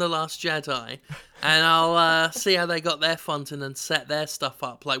remaking The Last Jedi, and I'll see how they got their funding and set their stuff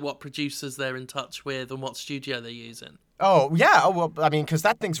up, like what producers they're in touch with and what studio they're using. Oh, yeah. Well, I mean, because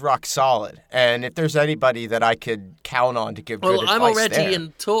that thing's rock solid. And if there's anybody that I could count on to give good advice I'm already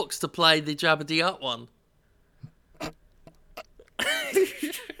in talks to play the Jabba the Hutt one.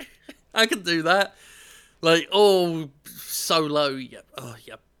 I can do that. Like, Solo. Yeah. Oh,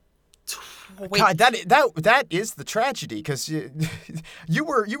 yeah. God, that is the tragedy, because you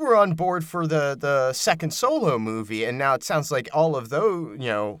were on board for the second Solo movie, and now it sounds like all of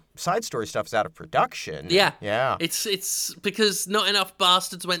those side story stuff is out of production. Yeah. It's because not enough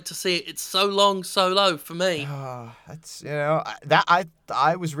bastards went to see it. It's so long Solo for me. That's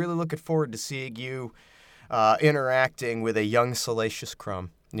I was really looking forward to seeing you interacting with a young Salacious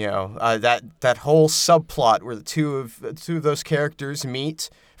Crumb. That whole subplot where the two of those characters meet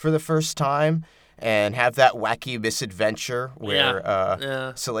for the first time and have that wacky misadventure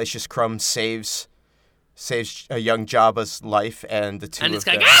where Salacious Crumb saves a young Jabba's life, and the two of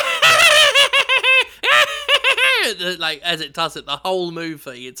them. Like, as it does it the whole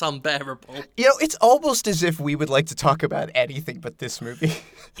movie, it's unbearable. It's almost as if we would like to talk about anything but this movie.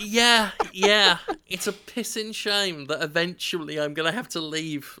 Yeah. It's a pissing shame that eventually I'm going to have to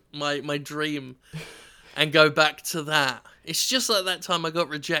leave my dream and go back to that. It's just like that time I got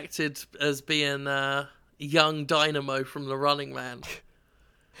rejected as being young Dynamo from The Running Man.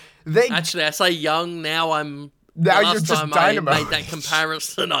 Actually, I say young, now I'm... Now the last you're just time Dynamo. I made that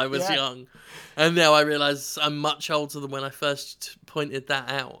comparison, I was young. And now I realise I'm much older than when I first pointed that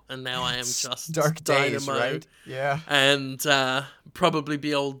out. And now I am just Dark Dynamo. Days, right? Yeah. And probably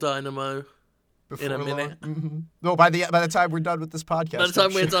be old Dynamo in a minute. Mm-hmm. No, by the time we're done with this podcast. By the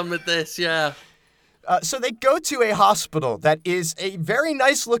time we're done with this, yeah. So they go to a hospital that is a very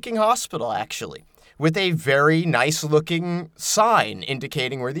nice-looking hospital, actually, with a very nice-looking sign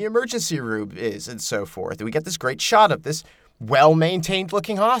indicating where the emergency room is and so forth. We get this great shot of this well-maintained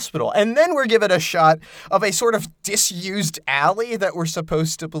looking hospital. And then we're given a shot of a sort of disused alley that we're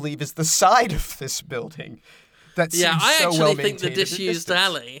supposed to believe is the side of this building. That seems I so actually well-maintained think the disused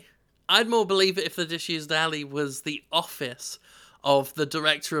alley, I'd more believe it if the disused alley was the office of the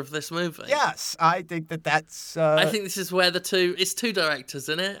director of this movie. Yes, I think that's... I think this is where it's two directors,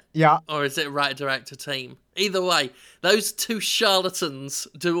 isn't it? Yeah. Or is it writer-director team? Either way, those two charlatans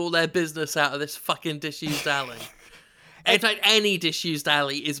do all their business out of this fucking disused alley. In fact, any disused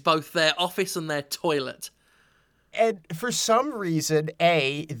alley is both their office and their toilet. And for some reason,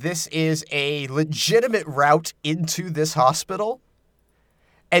 A, this is a legitimate route into this hospital,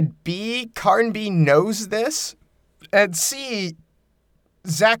 and B, Carnby knows this, and C,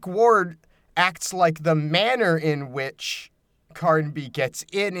 Zach Ward acts like the manner in which Carnby gets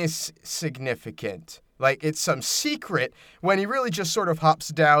in is significant. Like it's some secret, when he really just sort of hops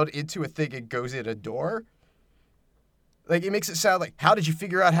down into a thing and goes in a door. Like, it makes it sound like, how did you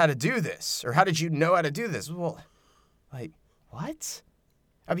figure out how to do this? Or how did you know how to do this? Well, like, what?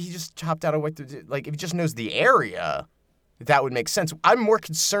 I mean, he just chopped out a way to do, like, if he just knows the area, that would make sense. I'm more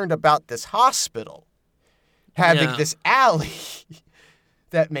concerned about this hospital having this alley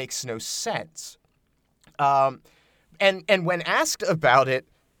that makes no sense. And when asked about it,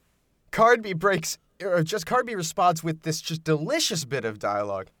 Carnby responds with this just delicious bit of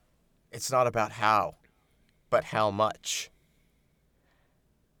dialogue. It's not about how, but how much.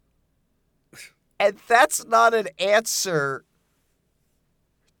 And that's not an answer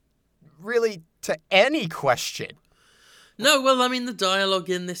really to any question. No, well, I mean, the dialogue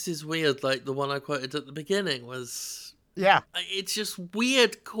in this is weird. Like, the one I quoted at the beginning was... Yeah. It's just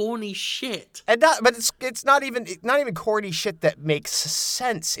weird, corny shit. But it's not even corny shit that makes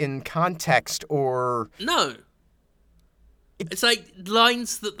sense in context or... No. It's like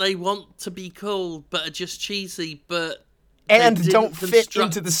lines that they want to be cool, but are just cheesy, but... And don't fit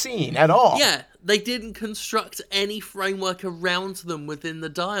into the scene at all. Yeah, they didn't construct any framework around them within the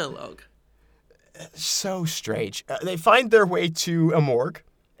dialogue. So strange. They find their way to a morgue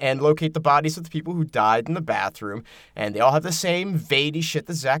and locate the bodies of the people who died in the bathroom, and they all have the same Vady shit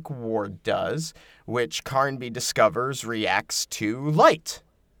that Zach Ward does, which Carnby discovers reacts to light.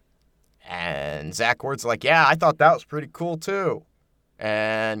 And Zach Ward's like, yeah, I thought that was pretty cool too.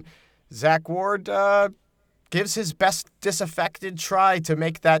 And Zach Ward gives his best disaffected try to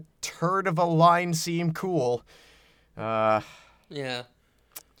make that turd of a line seem cool. Yeah.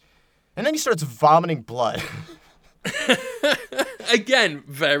 And then he starts vomiting blood. Again,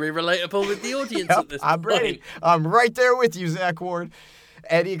 very relatable with the audience at this point. Ready. I'm right there with you, Zach Ward.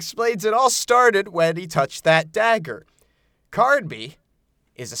 And he explains it all started when he touched that dagger. Carnby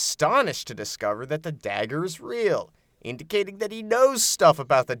is astonished to discover that the dagger is real, indicating that he knows stuff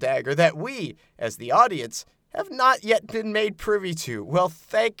about the dagger that we, as the audience, have not yet been made privy to. Well,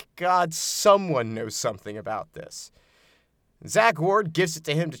 thank God someone knows something about this. Zach Ward gives it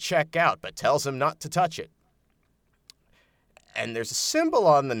to him to check out, but tells him not to touch it. And there's a symbol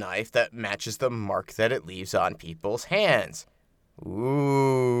on the knife that matches the mark that it leaves on people's hands. Ooh.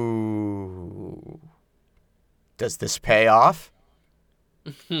 Does this pay off?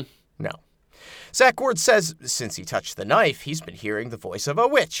 No. Zach Ward says since he touched the knife, he's been hearing the voice of a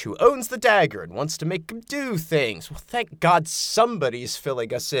witch who owns the dagger and wants to make him do things. Well, thank God somebody's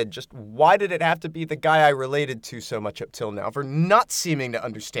filling us in. Just why did it have to be the guy I related to so much up till now for not seeming to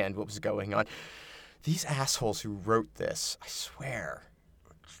understand what was going on? These assholes who wrote this, I swear.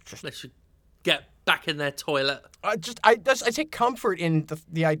 They should get back in their toilet. I take comfort in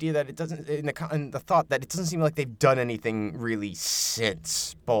the idea that it doesn't, in the thought that it doesn't seem like they've done anything really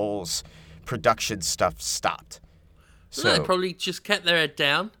since Bowles' production stuff stopped. So they probably just kept their head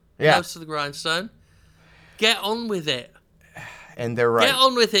down, close to the grindstone. Get on with it. And they're right. Get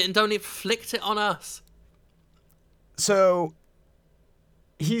on with it and don't inflict it on us. So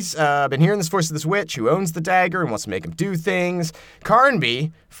he's been hearing this voice of this witch who owns the dagger and wants to make him do things.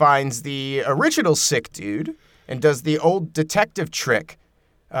 Carnby finds the original sick dude and does the old detective trick.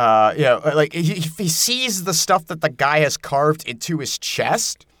 Like he sees the stuff that the guy has carved into his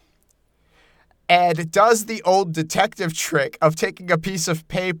chest and does the old detective trick of taking a piece of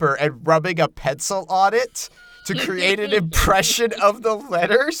paper and rubbing a pencil on it to create an impression of the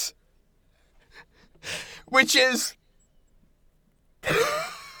letters, which is...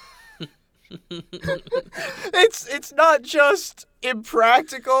 It's not just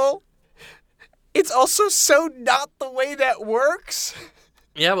impractical, it's also so not the way that works.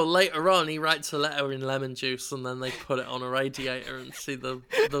 Yeah, well, later on he writes a letter in lemon juice and then they put it on a radiator and see the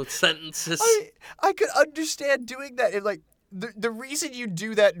sentences. I could understand doing that. If, like, the reason you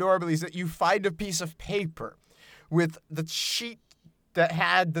do that normally is that you find a piece of paper with the sheet that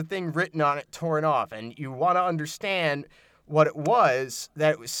had the thing written on it torn off and you want to understand what it was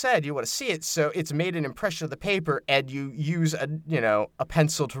that it was said, you want to see it, so it's made an impression of the paper, and you use a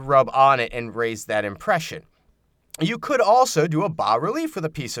pencil to rub on it and raise that impression. You could also do a bas-relief with a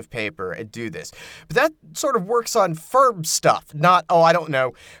piece of paper and do this, but that sort of works on firm stuff, not,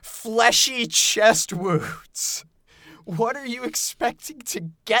 fleshy chest wounds. What are you expecting to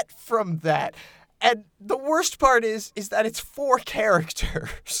get from that? And the worst part is that it's 4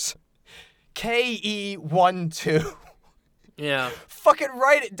 characters. KE12. Yeah. Fucking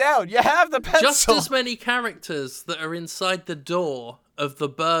write it down. You have the pencil. Just as many characters that are inside the door of the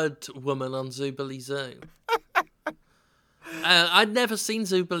bird woman on Zoobilee Zoo. I'd never seen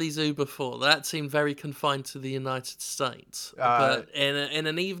Zoobilee Zoo before. That seemed very confined to the United States. But in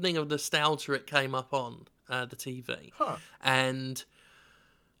an evening of nostalgia, it came up on the TV. Huh. And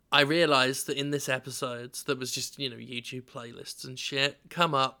I realised that in this episode, that was just, YouTube playlists and shit,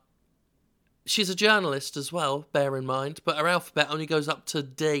 come up. She's a journalist as well, bear in mind, but her alphabet only goes up to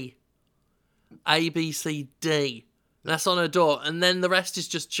D. A, B, C, D. That's on her door, and then the rest is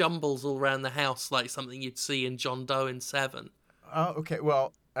just jumbles all around the house, like something you'd see in John Doe in 7. Oh, okay.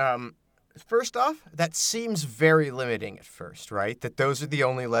 Well, first off, that seems very limiting at first, right? That those are the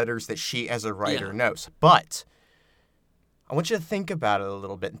only letters that she, as a writer, knows. But I want you to think about it a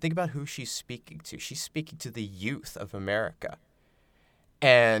little bit and think about who she's speaking to. She's speaking to the youth of America.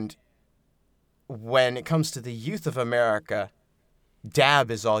 And when it comes to the youth of America,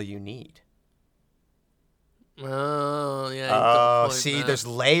 dab is all you need. Oh, yeah. Oh, see, there's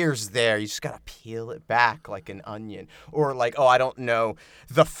layers there. You just got to peel it back like an onion. Or like, I don't know,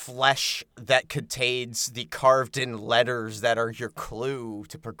 the flesh that contains the carved-in letters that are your clue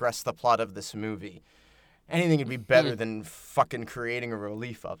to progress the plot of this movie. Anything would be better than fucking creating a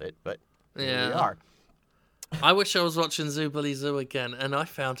relief of it, but here we are. I wish I was watching Zoobilee Zoo again, and I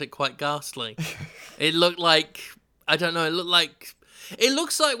found it quite ghastly. It looked like, I don't know, it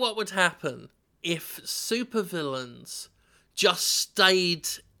looks like what would happen if supervillains just stayed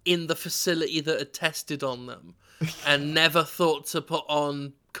in the facility that had tested on them and never thought to put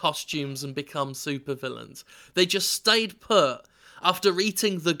on costumes and become supervillains. They just stayed put after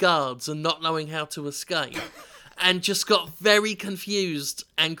eating the guards and not knowing how to escape, and just got very confused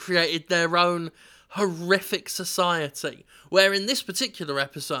and created their own horrific society. Where in this particular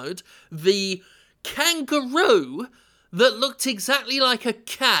episode, the kangaroo that looked exactly like a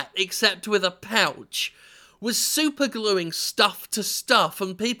cat except with a pouch was supergluing stuff to stuff,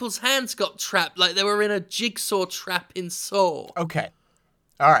 and people's hands got trapped like they were in a jigsaw trap in Saw. Okay.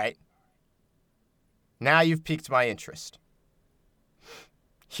 All right. Now you've piqued my interest.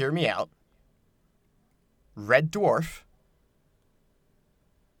 Hear me out. Red Dwarf.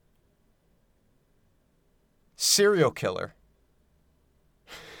 Serial killer.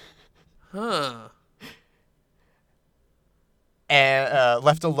 Huh. And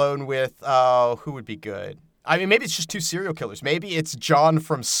left alone with, who would be good? I mean, maybe it's just two serial killers. Maybe it's John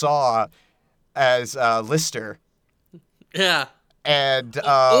from Saw as Lister. Yeah. And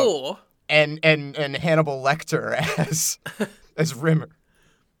or and Hannibal Lecter as Rimmer.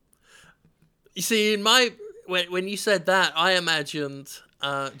 You see, when you said that, I imagined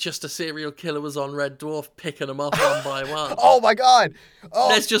just a serial killer was on Red Dwarf picking them up one by one. Oh my god! Oh.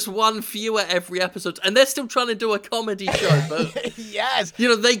 There's just one fewer every episode, and they're still trying to do a comedy show, but yes,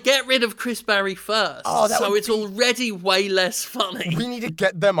 they get rid of Chris Barry first, so it's already way less funny. We need to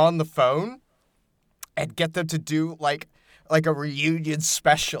get them on the phone and get them to do like a reunion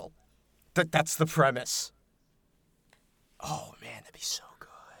special. That's the premise. Oh man, that'd be so good.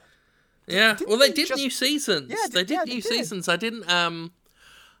 Yeah, they did new seasons. Yeah, they did new seasons.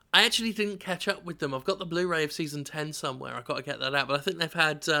 I actually didn't catch up with them. I've got the Blu-ray of season 10 somewhere. I've got to get that out. But I think they've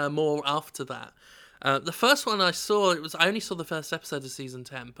had more after that. The first one I saw, I only saw the first episode of season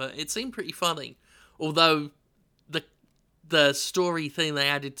 10, but it seemed pretty funny. Although the story thing they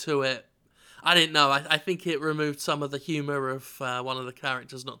added to it, I didn't know. I think it removed some of the humour of one of the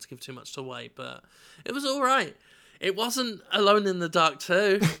characters, not to give too much away. But it was all right. It wasn't Alone in the Dark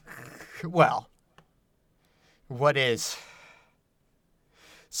 2. Well, what is?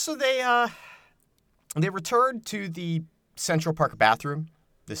 So they returned to the Central Park bathroom.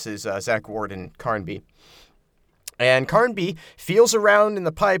 This is Zach Ward and Carnby. And Carnby feels around in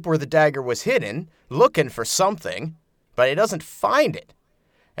the pipe where the dagger was hidden, looking for something, but he doesn't find it.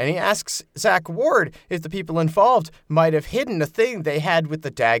 And he asks Zach Ward if the people involved might have hidden a thing they had with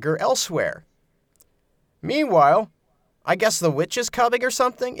the dagger elsewhere. Meanwhile, I guess the witch is coming or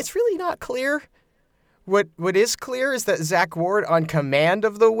something. It's really not clear. What is clear is that Zach Ward, on command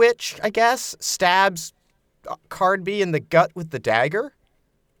of the witch, I guess, stabs Carnby in the gut with the dagger.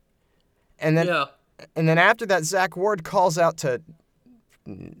 And then after that, Zach Ward calls out to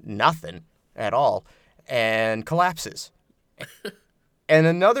nothing at all and collapses. And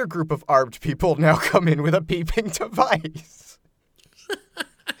another group of armed people now come in with a beeping device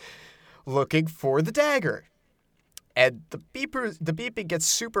looking for the dagger. And the beeping gets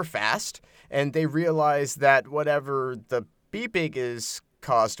super fast, and they realize that whatever the beeping is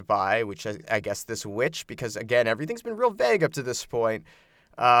caused by, which I guess this witch, because again, everything's been real vague up to this point,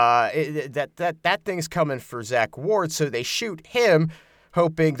 that thing's coming for Zach Ward, so they shoot him,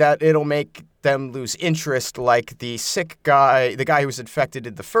 hoping that it'll make them lose interest like the sick guy, the guy who was infected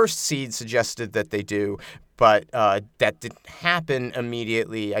in the first scene suggested that they do. But that didn't happen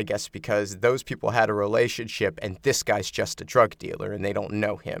immediately, I guess, because those people had a relationship and this guy's just a drug dealer and they don't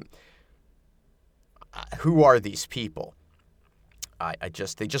know him. Who are these people?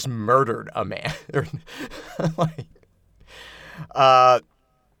 they just murdered a man.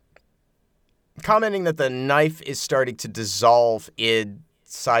 Commenting that the knife is starting to dissolve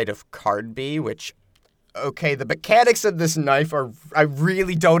inside of Carnby, which, okay, the mechanics of this knife I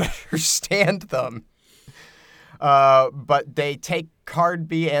really don't understand them. But they take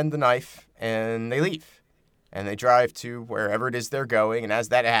Carnby and the knife and they leave. And they drive to wherever it is they're going. And as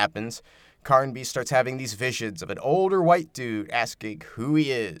that happens, Carnby starts having these visions of an older white dude asking who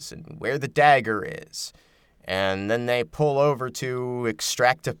he is and where the dagger is. And then they pull over to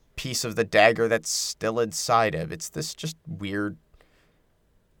extract a piece of the dagger that's still inside of. It's this just weird...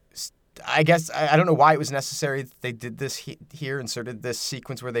 I guess, I don't know why it was necessary that they did this here, inserted this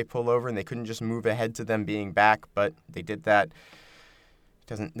sequence where they pull over and they couldn't just move ahead to them being back, but they did that.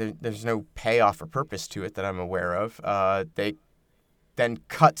 There's no payoff or purpose to it that I'm aware of. They then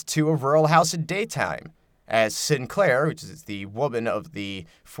cut to a rural house in daytime as Sinclair, which is the woman of the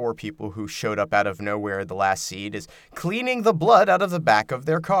 4 people who showed up out of nowhere the last scene, is cleaning the blood out of the back of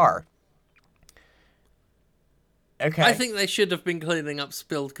their car. Okay. I think they should have been cleaning up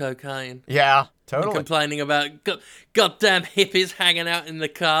spilled cocaine. Yeah, totally. And complaining about goddamn hippies hanging out in the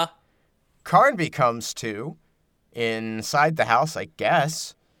car. Carnby comes to inside the house, I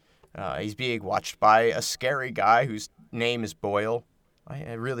guess. He's being watched by a scary guy whose name is Boyle.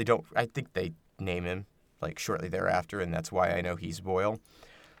 I really don't... I think they name him like shortly thereafter, and that's why I know he's Boyle.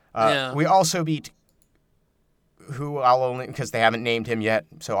 Yeah. We also meet who I'll only... because they haven't named him yet,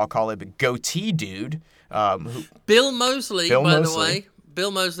 so I'll call him Goatee Dude. Bill Moseley, by the way.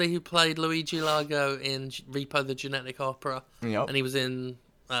 Bill Moseley, who played Luigi Largo in Repo the Genetic Opera. Yep. And he was in,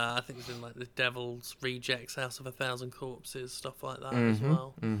 I think he was in like The Devil's Rejects, House of a Thousand Corpses, stuff like that as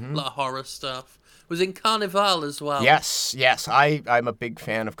well. A lot of horror stuff. Was in Carnival as well. Yes. I'm a big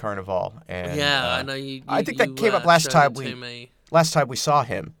fan of Carnival. And, yeah, I know you. I think that came up last time we saw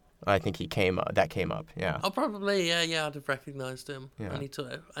him. I think he came up. That came up. Yeah. Oh, probably. Yeah. I'd have recognised him. Yeah.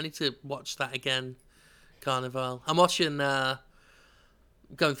 I need to watch that again. Carnival. I'm watching.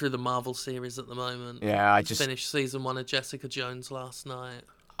 Going through the Marvel series at the moment. Yeah, I just finished season 1 of Jessica Jones last night.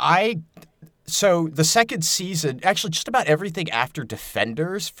 So the second season, actually, just about everything after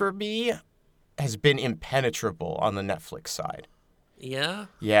Defenders for me has been impenetrable on the Netflix side. Yeah.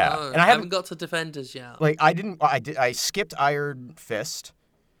 Yeah, oh, and I haven't got to Defenders yet. Like I skipped Iron Fist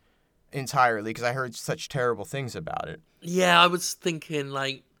entirely because I heard such terrible things about it. Yeah, I was thinking,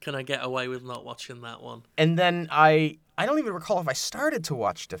 like, can I get away with not watching that one? And then I don't even recall if I started to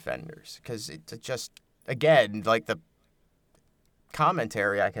watch Defenders because it just, again, like the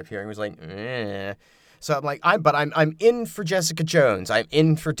commentary I kept hearing was like, eh. So I'm like, I'm in for Jessica Jones. I'm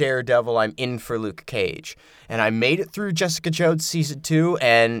in for Daredevil. I'm in for Luke Cage. And I made it through Jessica Jones season 2,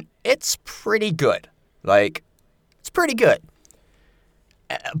 and it's pretty good. Like, it's pretty good.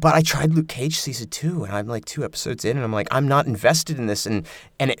 But I tried Luke Cage season 2, and I'm like 2 episodes in, and I'm like, I'm not invested in this, and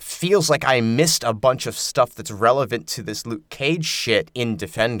it feels like I missed a bunch of stuff that's relevant to this Luke Cage shit in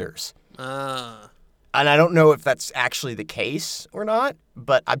Defenders. And I don't know if that's actually the case or not,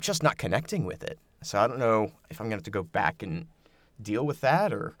 but I'm just not connecting with it. So I don't know if I'm going to have to go back and deal with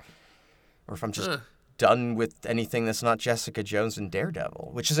that, or if I'm just done with anything that's not Jessica Jones and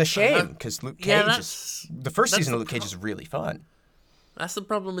Daredevil, which is a shame, because Luke Cage the first season of Luke Cage is really fun. That's the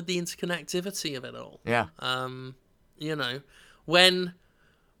problem with the interconnectivity of it all. Yeah. You know, when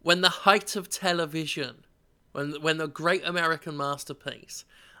the height of television, when the great American masterpiece,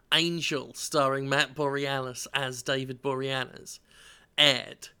 Angel, starring Matt Boreanaz as David Boreanaz,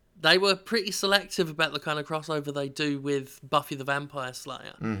 aired, they were pretty selective about the kind of crossover they do with Buffy the Vampire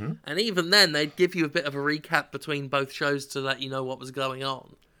Slayer. Mm-hmm. And even then, they'd give you a bit of a recap between both shows to let you know what was going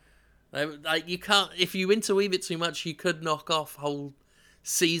on. Like, you can't, if you interweave it too much, you could knock off whole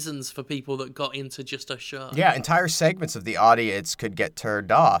seasons for people that got into just a show. Yeah, entire segments of the audience could get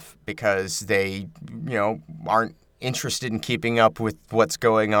turned off because they, aren't interested in keeping up with what's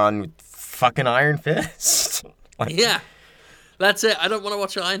going on with fucking Iron Fist. Yeah. That's it. I don't want to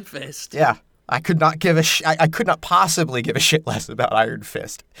watch Iron Fist. Yeah. I could not I could not possibly give a shit less about Iron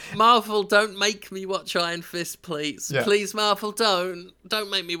Fist. Marvel, don't make me watch Iron Fist, please. Yeah. Please, Marvel, don't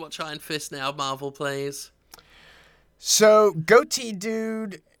make me watch Iron Fist now, Marvel, please. So, Goatee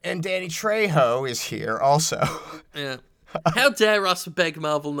Dude and Danny Trejo is here also. Yeah. How dare us beg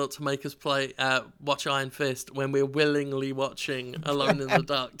Marvel not to make us watch Iron Fist when we're willingly watching Alone in the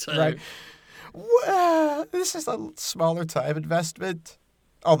Dark 2. Right. Well, this is a smaller time investment.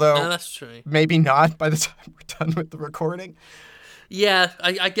 Although, that's true. Maybe not by the time we're done with the recording. Yeah,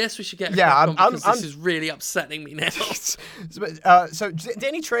 I guess we should get because this is really upsetting me now. So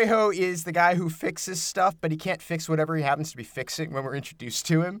Danny Trejo is the guy who fixes stuff, but he can't fix whatever he happens to be fixing when we're introduced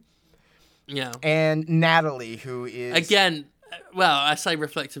to him. Yeah. And Natalie, who is... Again, well, I say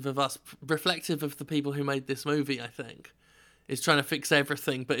reflective of the people who made this movie, I think. Is trying to fix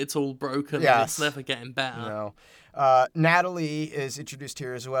everything, but it's all broken and it's never getting better. No. Natalie is introduced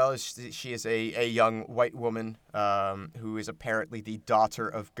here as well. She is a young white woman who is apparently the daughter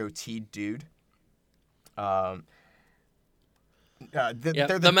of Goatee Dude. They're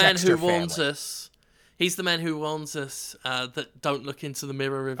the man Dexter who warns family. us. He's the man who warns us that don't look into the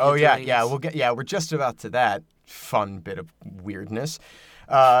mirror of your dreams. We're just about to that fun bit of weirdness.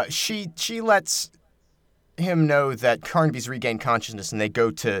 She lets him know that Carnaby's regained consciousness, and they go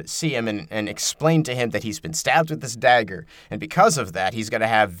to see him and explain to him that he's been stabbed with this dagger, and because of that, he's going to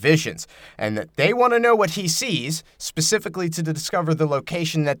have visions, and that they want to know what he sees, specifically to discover the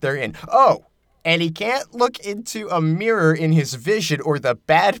location that they're in. Oh, and he can't look into a mirror in his vision, or the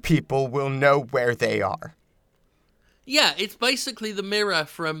bad people will know where they are. Yeah, it's basically the mirror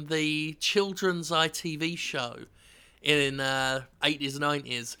from the children's ITV show in 80s,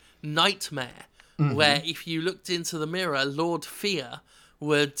 90s, Nightmare. Mm-hmm. Where if you looked into the mirror, Lord Fear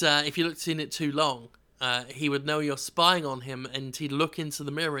would, if you looked in it too long, he would know you're spying on him, and he'd look into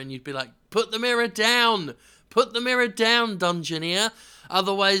the mirror and you'd be like, put the mirror down, Dungeoneer,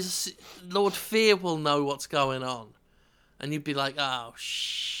 otherwise Lord Fear will know what's going on. And you'd be like, oh,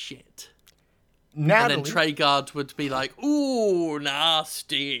 shit. Natalie. And then Treguard would be like, ooh,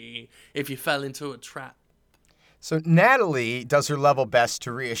 nasty, if you fell into a trap. So Natalie does her level best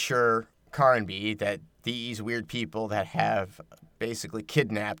to reassure Carnby that these weird people that have basically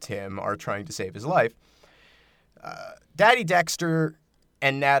kidnapped him are trying to save his life. Daddy Dexter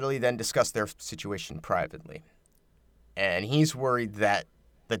and Natalie then discuss their situation privately. And he's worried that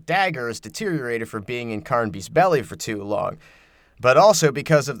the dagger is deteriorated from being in Carnby's belly for too long, but also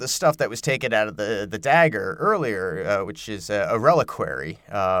because of the stuff that was taken out of the dagger earlier, which is a reliquary.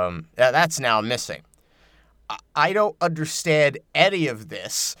 That's now missing. I don't understand any of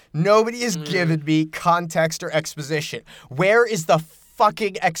this. Nobody has given me context or exposition. Where is the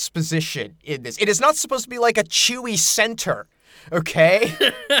fucking exposition in this? It is not supposed to be like a Chewy center, okay?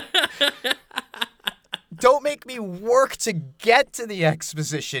 Don't make me work to get to the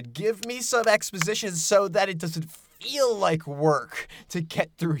exposition. Give me some exposition so that it doesn't feel like work to get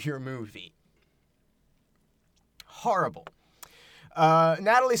through your movie. Horrible.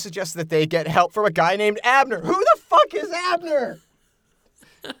 Natalie suggests that they get help from a guy named Abner. Who the fuck is Abner?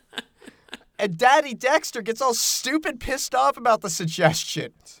 And Daddy Dexter gets all stupid pissed off about the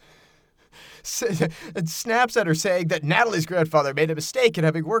suggestion. And snaps at her, saying that Natalie's grandfather made a mistake in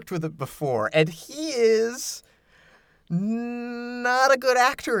having worked with him before. And he is not a good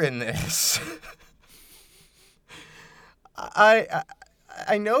actor in this.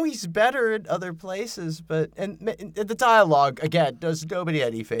 I know he's better in other places, but and the dialogue, again, does nobody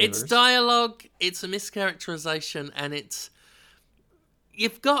any favors. It's dialogue, it's a mischaracterization, and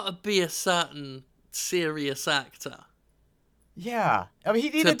you've got to be a certain serious actor. Yeah. I mean, he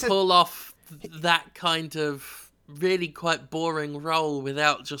needed to pull off that kind of really quite boring role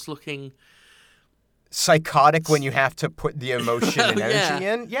without just looking psychotic when you have to put the emotion and energy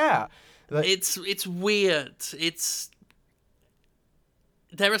in. Yeah. It's weird.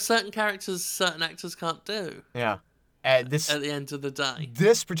 There are certain characters certain actors can't do. Yeah. At the end of the day.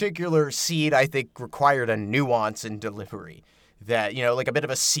 This particular scene, I think, required a nuance in delivery. That, like a bit of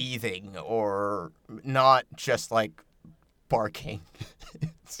a seething or not just like barking.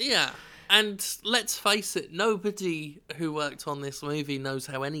 Yeah. And let's face it, nobody who worked on this movie knows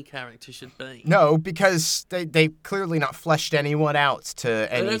how any character should be. No, because they clearly not fleshed anyone out to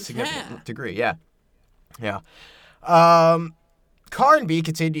any significant degree. Yeah. Yeah. Carnby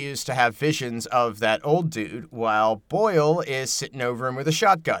continues to have visions of that old dude while Boyle is sitting over him with a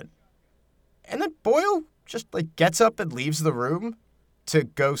shotgun. And then Boyle just gets up and leaves the room to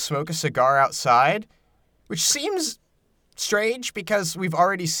go smoke a cigar outside, which seems strange because we've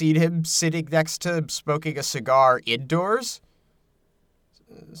already seen him sitting next to him smoking a cigar indoors.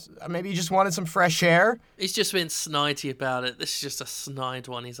 Maybe he just wanted some fresh air. He's just been snidey about it. This is just a snide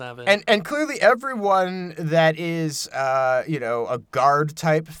one he's having. And clearly everyone that is, a guard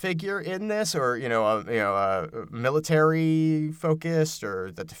type figure in this, or a military focused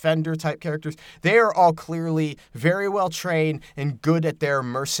or the defender type characters, they are all clearly very well trained and good at their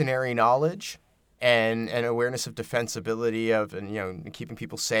mercenary knowledge. and an awareness of defensibility and keeping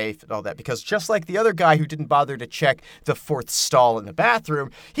people safe and all that. Because just like the other guy who didn't bother to check the fourth stall in the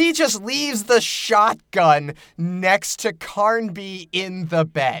bathroom, he just leaves the shotgun next to Carnby in the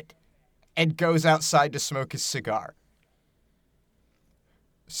bed and goes outside to smoke his cigar.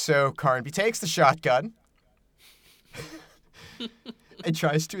 So Carnby takes the shotgun and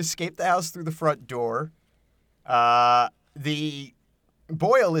tries to escape the house through the front door. The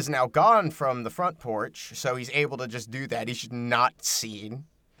Boyle is now gone from the front porch, so he's able to just do that. He's not seen.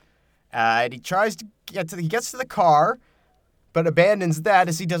 And he tries to he gets to the car, but abandons that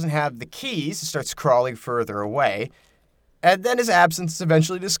as he doesn't have the keys. He starts crawling further away. And then his absence is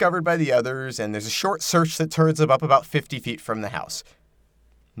eventually discovered by the others, and there's a short search that turns him up about 50 feet from the house.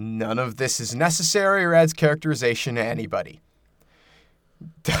 None of this is necessary or adds characterization to anybody.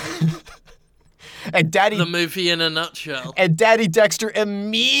 And the movie in a nutshell. And Daddy Dexter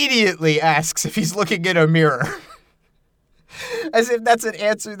immediately asks if he's looking in a mirror. As if that's an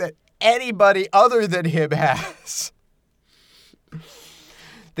answer that anybody other than him has.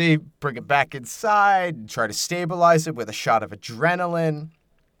 They bring it back inside and try to stabilize it with a shot of adrenaline.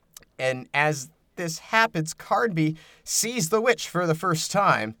 And as this happens, Carnby sees the witch for the first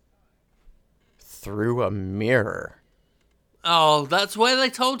time through a mirror. Oh, that's where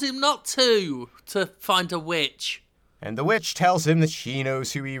they told him not to find a witch. And the witch tells him that she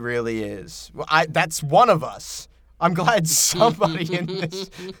knows who he really is. Well, that's one of us. I'm glad somebody in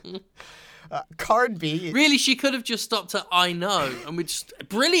this... Carnby... Really, she could have just stopped at I know, and we just...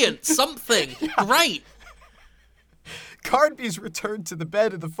 Brilliant! Something! Yeah. Great! Carnby's returned to the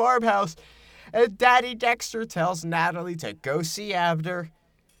bed of the farmhouse, and Daddy Dexter tells Natalie to go see Abner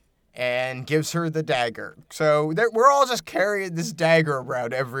and gives her the dagger. So we're all just carrying this dagger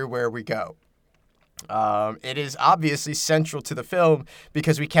around everywhere we go. It is obviously central to the film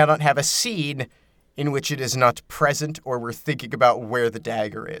because we cannot have a scene in which it is not present or we're thinking about where the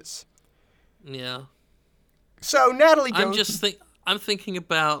dagger is. Yeah. So Natalie goes... I'm thinking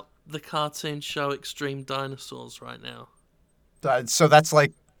about the cartoon show Extreme Dinosaurs right now. So that's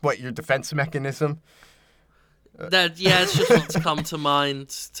like, what, your defense mechanism? It's just what's come to mind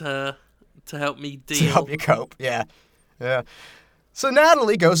to help me deal. To help you cope, yeah. So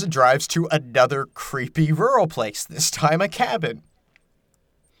Natalie goes and drives to another creepy rural place, this time a cabin.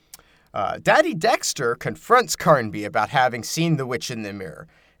 Daddy Dexter confronts Carnby about having seen the witch in the mirror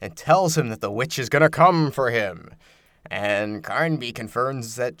and tells him that the witch is going to come for him. And Carnby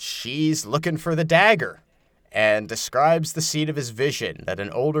confirms that she's looking for the dagger and describes the scene of his vision, that an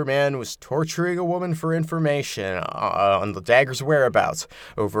older man was torturing a woman for information on the dagger's whereabouts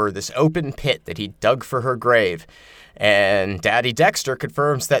over this open pit that he dug for her grave. And Daddy Dexter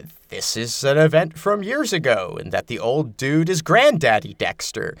confirms that this is an event from years ago and that the old dude is Granddaddy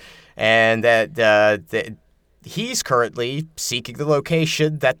Dexter and that he's currently seeking the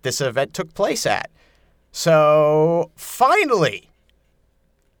location that this event took place at. So, finally,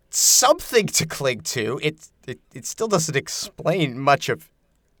 something to cling to. It still doesn't explain much of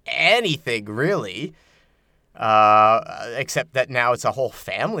anything, really, except that now it's a whole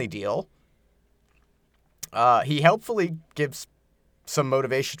family deal. He helpfully gives some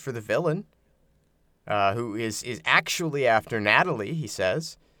motivation for the villain, who is actually after Natalie, he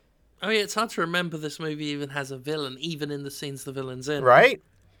says. Oh, yeah, it's hard to remember this movie even has a villain, even in the scenes the villain's in. Right?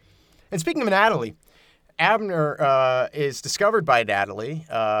 And speaking of Natalie, Abner is discovered by Natalie.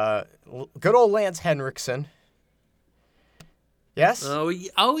 Good old Lance Henriksen. Yes? Oh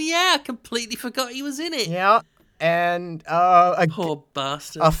yeah, I completely forgot he was in it. Yeah, and poor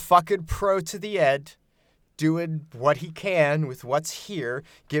bastard. A fucking pro to the end, doing what he can with what's here,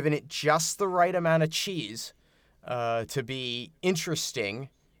 giving it just the right amount of cheese to be interesting.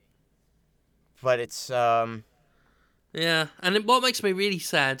 But it's... Yeah, and what makes me really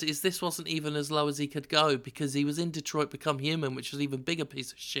sad is this wasn't even as low as he could go because he was in Detroit Become Human, which was an even bigger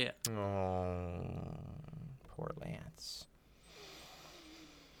piece of shit. Oh, poor Lance.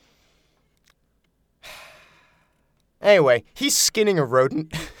 Anyway, he's skinning a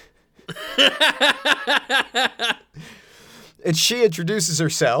rodent. And she introduces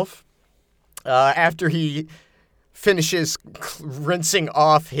herself after he finishes rinsing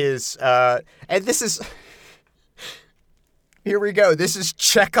off his... and this is... Here we go. This is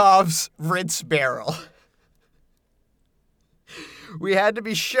Chekhov's rinse barrel. We had to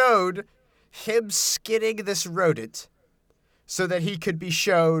be showed him skinning this rodent so that he could be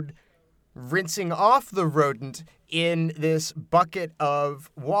showed rinsing off the rodent in this bucket of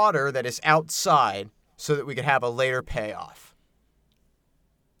water that is outside so that we could have a later payoff.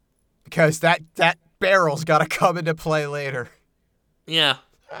 Because that barrel's got to come into play later. Yeah.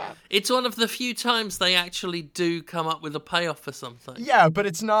 It's one of the few times they actually do come up with a payoff for something. Yeah, but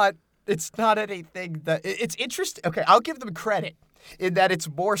it's not anything that... It's interesting. Okay, I'll give them credit in that it's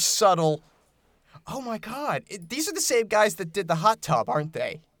more subtle. Oh my God. These are the same guys that did the hot tub, aren't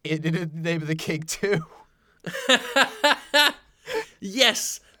they? In The Name of the King, too.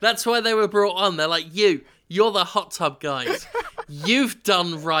 Yes, that's why they were brought on. They're like, you're the hot tub guys. You've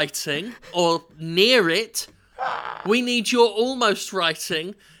done writing, or near it. We need your almost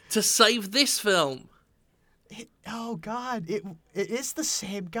writing to save this film. Oh God, it is the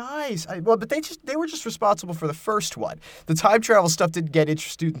same guys. But they were just responsible for the first one. The time travel stuff didn't get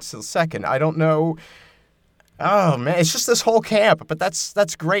introduced until the second. I don't know. Oh man, it's just this whole camp. But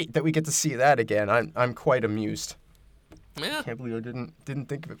that's great that we get to see that again. I'm quite amused. Yeah. I can't believe I didn't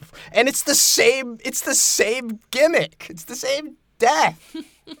think of it before. And it's the same gimmick. It's the same death.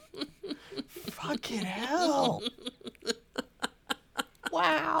 Fucking hell.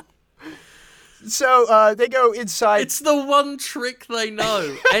 Wow. So they go inside. It's the one trick they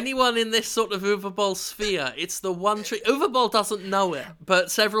know. Anyone in this sort of Uwe sphere, it's the one trick. Uwe doesn't know it, but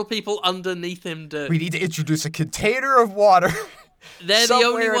several people underneath him do. We need to introduce a container of water. They're the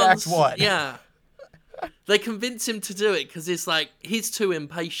only ones. Act One. Yeah. They convince him to do it because it's like he's too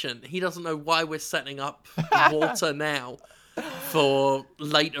impatient. He doesn't know why we're setting up water now for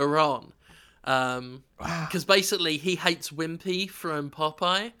later on. Because basically he hates Wimpy from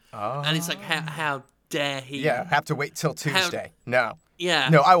Popeye, and it's like how dare he? Yeah, have to wait till Tuesday. No,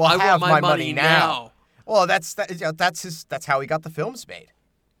 I will have want my money now. Well, that's how he got the films made.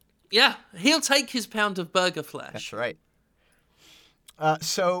 Yeah, he'll take his pound of burger flesh. That's right.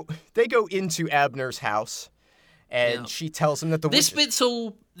 So they go into Abner's house, and she tells him that this bit's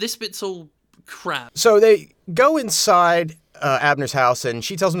all crap. So they go inside Abner's house, and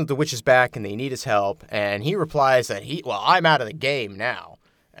she tells him that the witch is back and they need his help. And he replies that I'm out of the game now.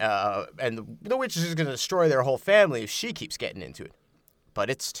 And the witch is going to destroy their whole family if she keeps getting into it.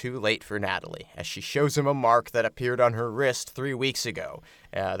 But it's too late for Natalie, as she shows him a mark that appeared on her wrist 3 weeks ago.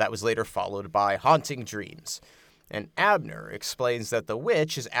 That was later followed by haunting dreams. And Abner explains that the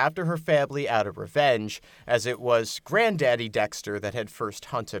witch is after her family out of revenge, as it was Granddaddy Dexter that had first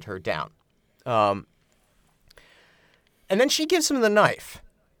hunted her down. And then she gives him the knife.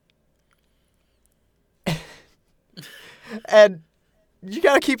 And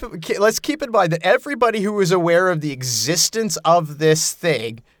let's keep in mind that everybody who is aware of the existence of this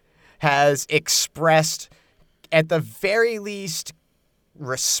thing has expressed, at the very least,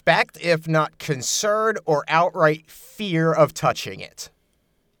 respect, if not concern, or outright fear of touching it.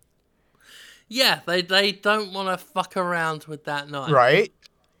 Yeah, they don't want to fuck around with that knife. Right?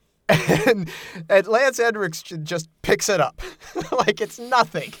 And Lance Henriksen just picks it up like it's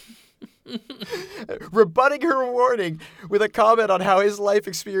nothing. Rebutting her warning with a comment on how his life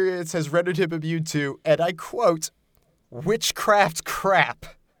experience has rendered him immune to, and I quote, witchcraft crap.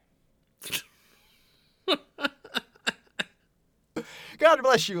 God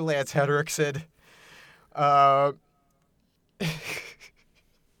bless you, Lance Henriksen.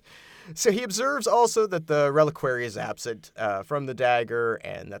 So he observes also that the reliquary is absent from the dagger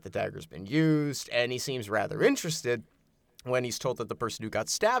and that the dagger's been used, and he seems rather interested when he's told that the person who got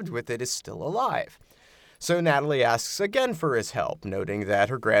stabbed with it is still alive. So Natalie asks again for his help, noting that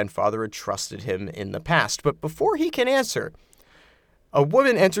her grandfather had trusted him in the past. But before he can answer, a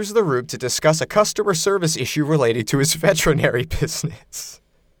woman enters the room to discuss a customer service issue related to his veterinary business.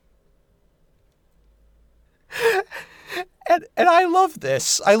 And I love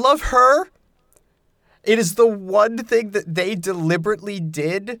this. I love her. It is the one thing that they deliberately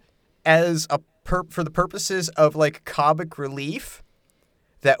did as for the purposes of like comic relief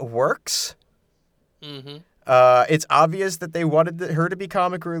that works. Mm-hmm. It's obvious that they wanted her to be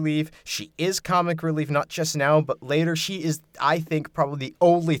comic relief. She is comic relief, not just now, but later. She is, I think, probably the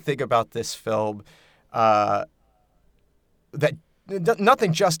only thing about this film that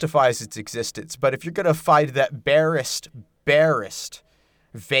nothing justifies its existence. But if you're going to find that barest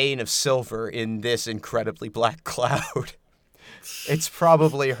vein of silver in this incredibly black cloud, it's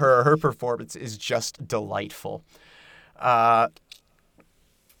probably her. Her performance is just delightful.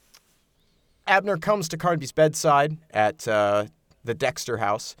 Abner comes to Carnaby's bedside at the Dexter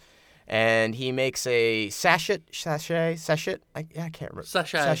house, and he makes a sachet. I can't remember.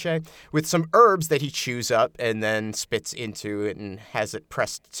 Sachet with some herbs that he chews up and then spits into it and has it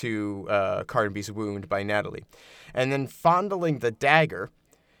pressed to Carnaby's wound by Natalie. And then fondling the dagger,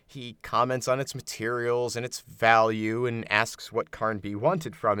 he comments on its materials and its value and asks what Carnaby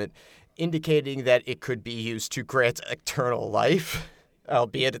wanted from it, indicating that it could be used to grant eternal life,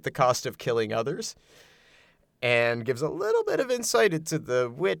 albeit at the cost of killing others. and gives a little bit of insight into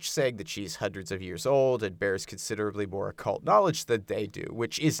the witch, saying that she's hundreds of years old and bears considerably more occult knowledge than they do,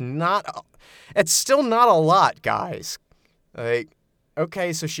 which is it's still not a lot, guys. Like,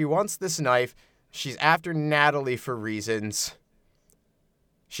 okay, so she wants this knife. She's after Natalie for reasons.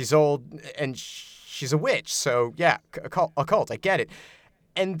 She's old, and she's a witch, so yeah, occult, I get it.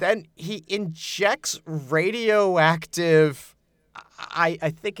 And then he injects radioactive, I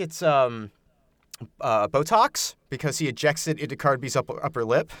think it's Botox, because he injects it into Carnby's upper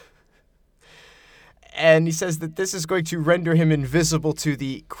lip. And he says that this is going to render him invisible to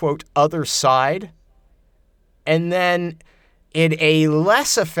the, quote, other side. And then, in a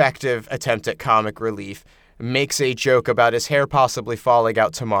less effective attempt at comic relief, makes a joke about his hair possibly falling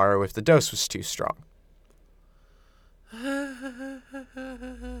out tomorrow if the dose was too strong.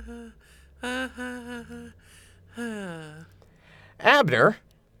 Abner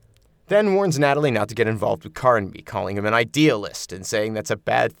then warns Natalie not to get involved with Carnby, calling him an idealist and saying that's a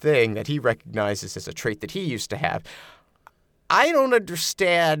bad thing that he recognizes as a trait that he used to have. I don't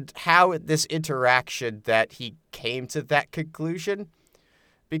understand how at this interaction that he came to that conclusion,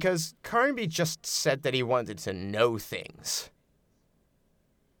 because Carnby just said that he wanted to know things.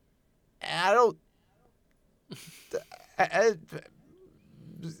 I don't...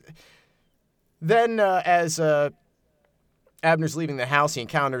 Then, as Abner's leaving the house, he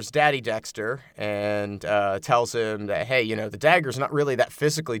encounters Daddy Dexter and tells him that, hey, you know, the dagger's not really that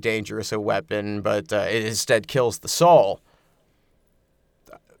physically dangerous a weapon, but it instead kills the soul.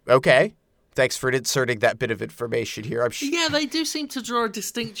 Okay. Thanks for inserting that bit of information here. Yeah, they do seem to draw a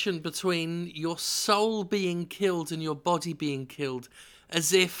distinction between your soul being killed and your body being killed,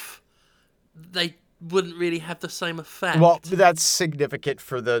 as if they wouldn't really have the same effect. Well, that's significant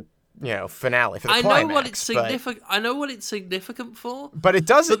for the, finale, for the climax. I know what it's significant for. But it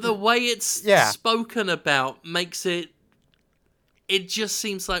doesn't... But the way it's spoken about makes it... It just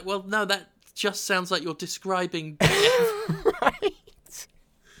seems like, well, no, that just sounds like you're describing death. Right.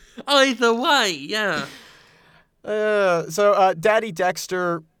 Either way, yeah. So Daddy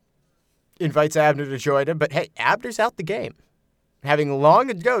Dexter invites Abner to join him, but hey, Abner's out the game, having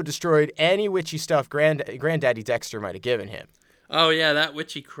long ago destroyed any witchy stuff Granddaddy Dexter might have given him. Oh yeah, that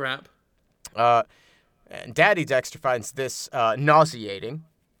witchy crap. And Daddy Dexter finds this nauseating.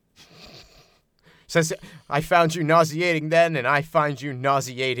 Says, I found you nauseating then, and I find you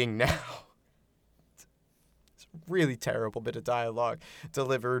nauseating now. Really terrible bit of dialogue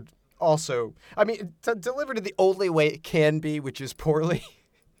delivered delivered in the only way it can be, which is poorly.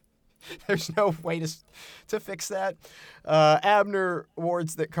 There's no way to fix that. Abner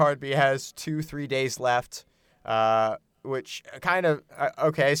warns that Carnby has 2-3 days left, which kind of,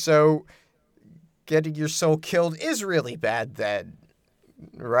 okay, so getting your soul killed is really bad then,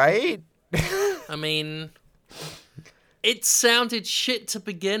 right? I mean, it sounded shit to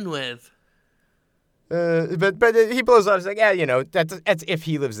begin with. But he blows out. He's like, yeah, that's if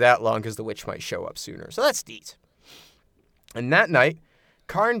he lives that long, because the witch might show up sooner. So that's neat. And that night,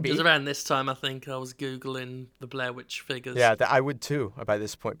 Carnby... It was around this time, I think, I was Googling the Blair Witch figures. Yeah, I would too, by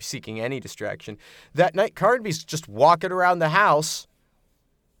this point, seeking any distraction. That night, Carnby's just walking around the house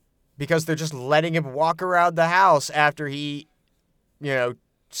because they're just letting him walk around the house after he,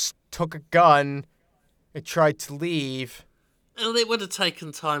 took a gun and tried to leave... Well, it would have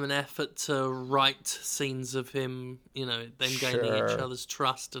taken time and effort to write scenes of him, them gaining each other's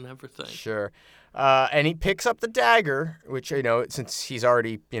trust and everything. Sure. And he picks up the dagger, which, since he's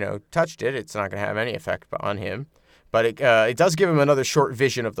already, touched it, it's not going to have any effect on him. But it does give him another short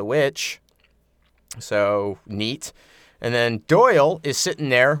vision of the witch. So, neat. And then Doyle is sitting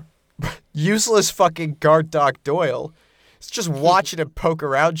there, useless fucking guard dog Doyle. It's just watching him poke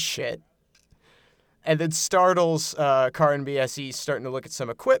around shit. And then startles Carnby as he's starting to look at some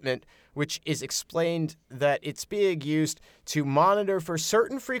equipment, which is explained that it's being used to monitor for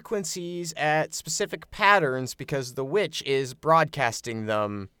certain frequencies at specific patterns because the witch is broadcasting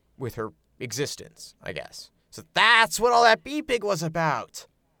them with her existence, I guess. So that's what all that beeping was about.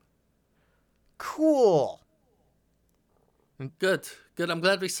 Cool. Good. I'm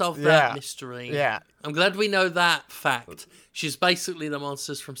glad we solved that mystery. Yeah. I'm glad we know that fact. She's basically the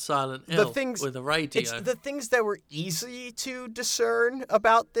monsters from Silent Hill with a radio. It's the things that were easy to discern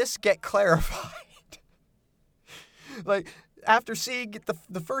about this get clarified. Like, after seeing it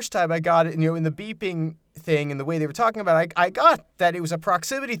the first time I got it, in the beeping thing and the way they were talking about it, I got that it was a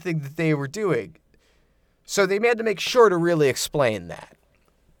proximity thing that they were doing. So they had to make sure to really explain that.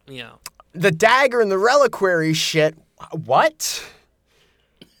 Yeah. The dagger and the reliquary shit, what?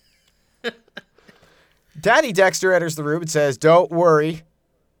 Daddy Dexter enters the room and says, don't worry.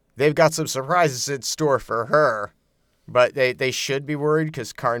 they've got some surprises in store for her. But they should be worried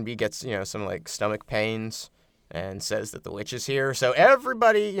because Carnby gets, some like stomach pains and says that the witch is here. So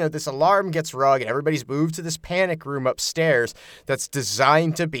everybody, this alarm gets rung and everybody's moved to this panic room upstairs that's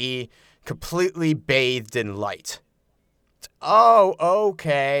designed to be completely bathed in light. Oh,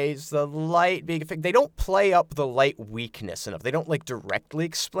 okay. It's the light being affected. They don't play up the light weakness enough. They don't directly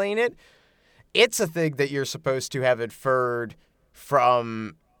explain it. It's a thing that you're supposed to have inferred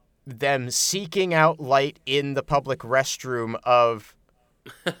from them seeking out light in the public restroom of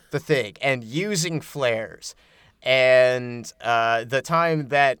the thing and using flares. And the time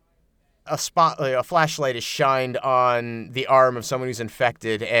that a flashlight is shined on the arm of someone who's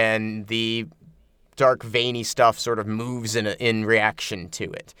infected and the dark veiny stuff sort of moves in reaction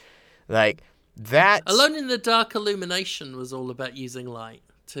to it. Like that. Alone in the Dark Illumination was all about using light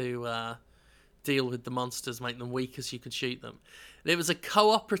to deal with the monsters, make them weak as you could shoot them. It was a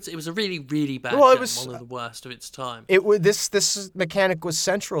cooperative. It was a really, really bad game, one of the worst of its time. This mechanic was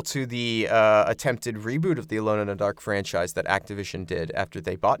central to the attempted reboot of the Alone in the Dark franchise that Activision did after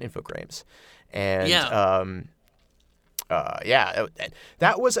they bought Infogrames, and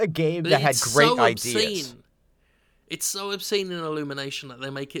that was a game that had great ideas. Obscene. It's so obscene in Illumination that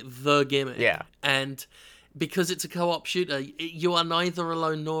they make it the gimmick. Yeah, and because it's a co-op shooter, you are neither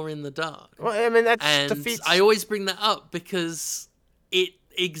alone nor in the dark. Well, I mean, defeats. I always bring that up because it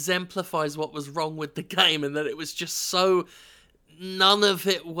exemplifies what was wrong with the game, and that it was just so none of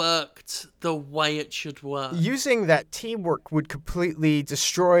it worked the way it should work. Using that teamwork would completely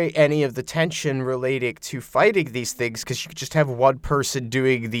destroy any of the tension related to fighting these things, because you could just have one person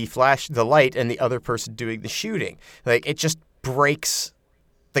doing the light, and the other person doing the shooting. Like, it just breaks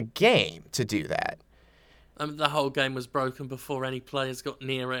the game to do that. The whole game was broken before any players got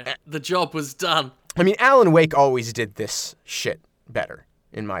near it. The job was done. I mean, Alan Wake always did this shit better,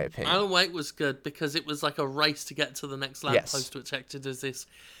 in my opinion. Alan Wake was good because it was like a race to get to the next lamppost, which acted as this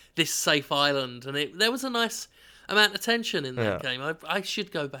safe island. And there was a nice amount of tension in that game. I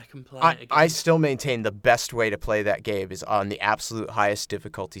should go back and play it again. I still maintain the best way to play that game is on the absolute highest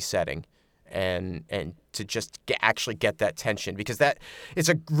difficulty setting. And to just actually get that tension, because it's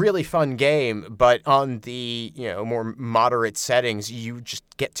a really fun game, but on the more moderate settings, you just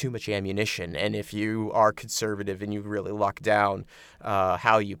get too much ammunition, and if you are conservative and you really lock down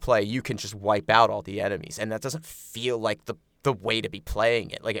how you play, you can just wipe out all the enemies, and that doesn't feel like the way to be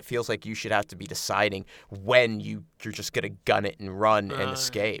playing it. Like, it feels like you should have to be deciding when you're just gonna gun it and run and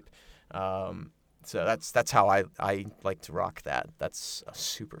escape. So that's how I like to rock that. That's a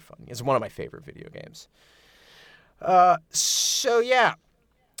super fun. It's one of my favorite video games.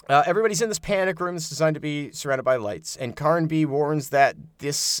 Everybody's in this panic room that's designed to be surrounded by lights, and Carnby warns that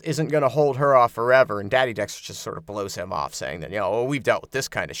this isn't going to hold her off forever, and Daddy Dexter just sort of blows him off, saying that, we've dealt with this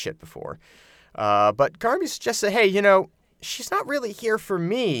kind of shit before. But Carnby suggests that, hey, she's not really here for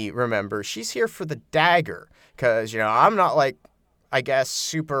me, remember? She's here for the dagger, because, I'm not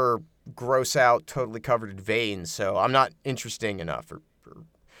super gross out, totally covered in veins, so I'm not interesting enough,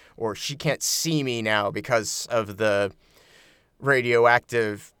 or she can't see me now because of the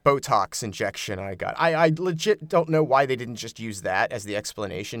radioactive Botox injection I got. I legit don't know why they didn't just use that as the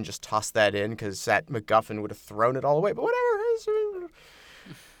explanation, just toss that in, because that MacGuffin would have thrown it all away, but whatever.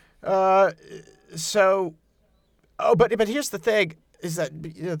 But here's the thing, is that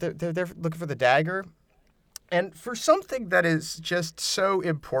they're looking for the dagger. And for something that is just so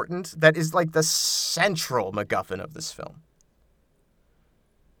important, that is like the central MacGuffin of this film,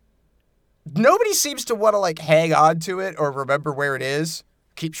 nobody seems to want to hang on to it or remember where it is,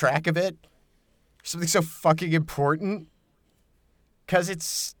 keep track of it. Something so fucking important, because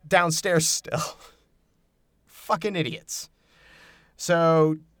it's downstairs still. Fucking idiots.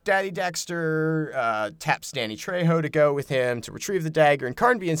 So Daddy Dexter taps Danny Trejo to go with him to retrieve the dagger, and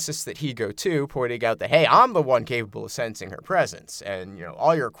Carnby insists that he go too, pointing out that, hey, I'm the one capable of sensing her presence, and,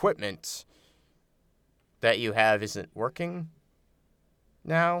 all your equipment that you have isn't working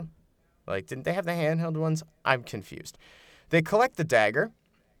now? Didn't they have the handheld ones? I'm confused. They collect the dagger,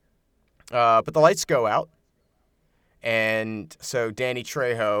 but the lights go out, and so Danny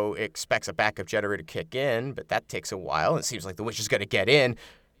Trejo expects a backup generator to kick in, but that takes a while, and it seems like the witch is going to get in.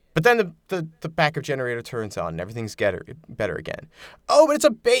 But then the backup generator turns on and everything's better again. Oh, but it's a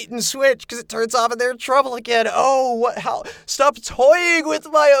bait and switch because it turns off and they're in trouble again. Oh, what? How? Stop toying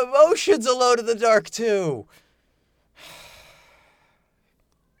with my emotions, Alone in the Dark 2.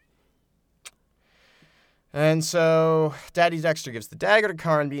 And so Daddy Dexter gives the dagger to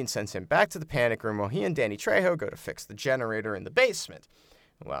Carnby and sends him back to the panic room while he and Danny Trejo go to fix the generator in the basement.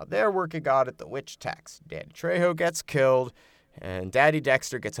 While they're working on it, the witch attacks. Danny Trejo gets killed, And Daddy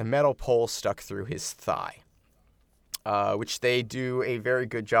Dexter gets a metal pole stuck through his thigh, which they do a very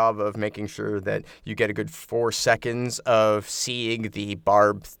good job of making sure that you get a good 4 seconds of seeing the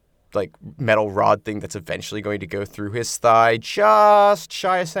barbed, like, metal rod thing that's eventually going to go through his thigh, just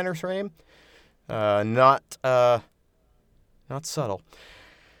shy of center frame. Not subtle.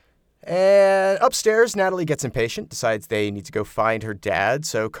 And upstairs, Natalie gets impatient, decides they need to go find her dad,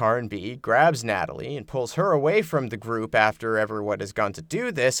 so Carnby grabs Natalie and pulls her away from the group after everyone has gone to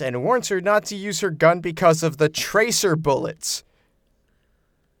do this and warns her not to use her gun because of the tracer bullets.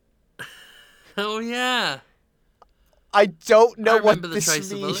 Oh, yeah. I don't know what this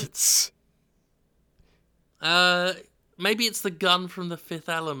means. Maybe it's the gun from The Fifth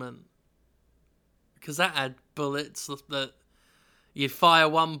Element. Because that had bullets that you fire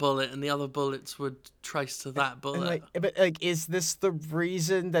one bullet and the other bullets would trace to that bullet. Is this the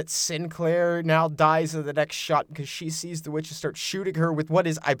reason that Sinclair now dies in the next shot because she sees the witch and starts shooting her with what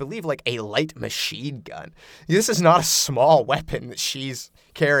is, I believe, like a light machine gun? This is not a small weapon that she's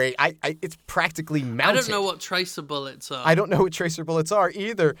carrying. It's practically mounted. I don't know what tracer bullets are. I don't know what tracer bullets are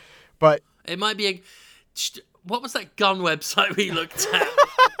either, but it might be what was that gun website we looked at?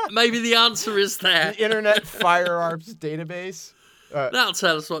 Maybe the answer is there. The Internet Firearms Database. That'll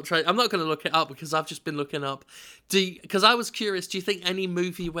tell us what I'm not going to look it up because I've just been looking up. Because I was curious, do you think any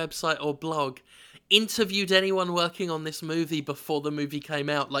movie website or blog interviewed anyone working on this movie before the movie came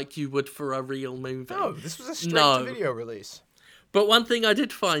out like you would for a real movie? No, this was a straight-to-video release. But one thing I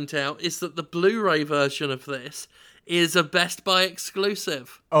did find out is that the Blu-ray version of this is a Best Buy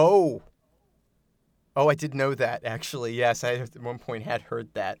exclusive. Oh, I did know that, actually. Yes, I at one point had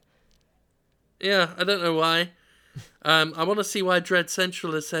heard that. Yeah, I don't know why. I want to see why Dread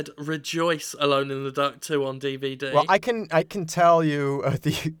Central has said Rejoice Alone in the Dark 2 on DVD. Well, I can tell you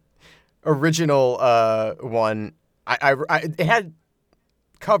the original one. It had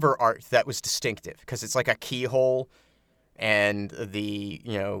cover art that was distinctive because it's like a keyhole and the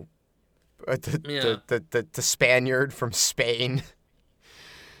Spaniard from Spain.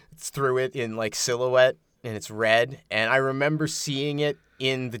 It's through it in like silhouette and it's red. And I remember seeing it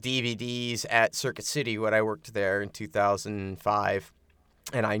in the DVDs at Circuit City when I worked there in 2005,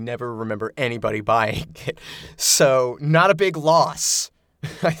 and I never remember anybody buying it. So, not a big loss,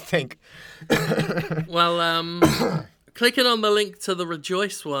 I think. Well, clicking on the link to the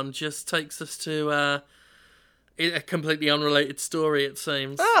Rejoice one just takes us to a completely unrelated story, it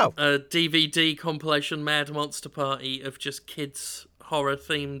seems. Oh. A DVD compilation Mad Monster Party of just kids'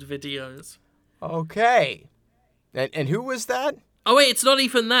 horror-themed videos. Okay. And who was that? Oh, wait, it's not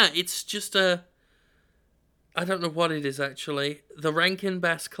even that. It's just I don't know what it is, actually. The Rankin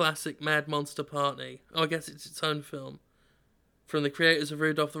Bass classic Mad Monster Party. Oh, I guess it's its own film. From the creators of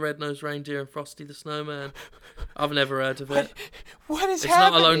Rudolph the Red-Nosed Reindeer and Frosty the Snowman. I've never heard of it. What is happening?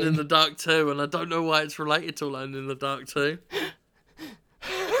 It's not Alone in the Dark 2, and I don't know why it's related to Alone in the Dark 2.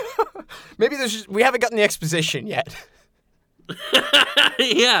 Maybe we haven't gotten the exposition yet.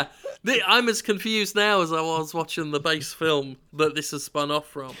 Yeah. I'm as confused now as I was watching the base film that this has spun off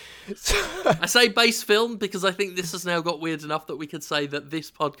from. I say base film because I think this has now got weird enough that we could say that this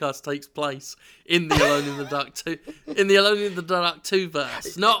podcast takes place in the Alone in the Dark 2, in the Alone in the Dark 2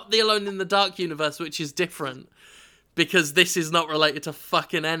 verse, not the Alone in the Dark universe, which is different because this is not related to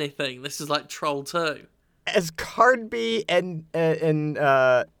fucking anything. This is like Troll 2. As Carnby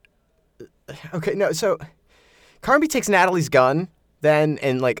so Carnby takes Natalie's gun then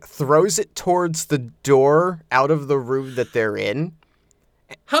and like throws it towards the door out of the room that they're in.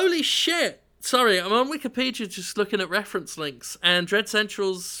 Holy shit! Sorry, I'm on Wikipedia just looking at reference links, and Dread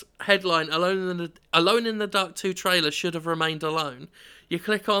Central's headline, Alone in the Dark 2 trailer should have remained alone. You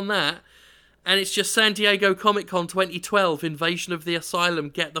click on that, and it's just San Diego Comic-Con 2012, Invasion of the Asylum,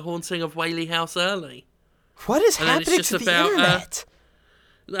 Get the Haunting of Whaley House Early. What is happening to the internet?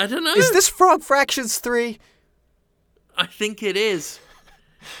 I don't know. Is this Frog Fractions 3? I think it is.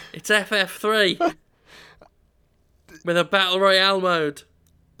 It's FF3. With a Battle Royale mode.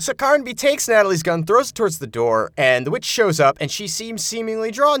 So Carnby takes Natalie's gun, throws it towards the door, and the witch shows up, and she seems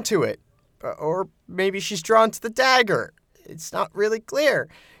seemingly drawn to it. Or maybe she's drawn to the dagger. It's not really clear.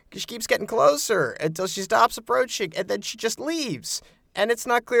 She keeps getting closer until she stops approaching, and then she just leaves. And it's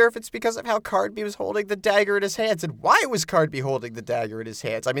not clear if it's because of how Carnby was holding the dagger in his hands and why was Carnby holding the dagger in his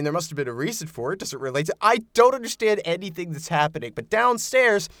hands. I mean, there must have been a reason for it. Does it relate to... I don't understand anything that's happening. But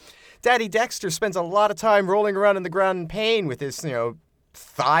downstairs, Daddy Dexter spends a lot of time rolling around in the ground in pain with his,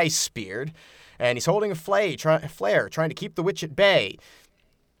 thigh speared. And he's holding a flare, trying to keep the witch at bay.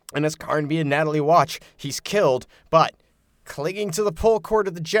 And as Carnby and Natalie watch, he's killed, but clinging to the pull cord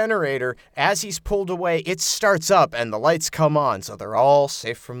of the generator. As he's pulled away, it starts up and the lights come on, so they're all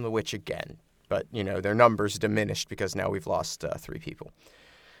safe from the witch again. But, their numbers diminished because now we've lost 3 people.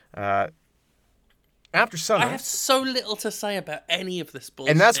 After sunrise... I have so little to say about any of this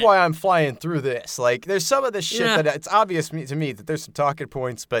bullshit. And that's why I'm flying through this. Like, there's some of this shit that it's obvious to me that there's some talking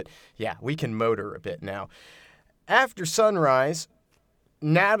points, but yeah, we can motor a bit now. After sunrise,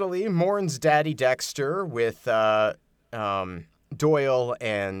 Natalie mourns Daddy Dexter with Doyle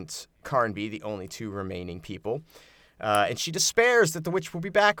and Carnby, the only 2 remaining people. And she despairs that the witch will be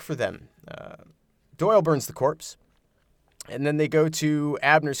back for them. Doyle burns the corpse. And then they go to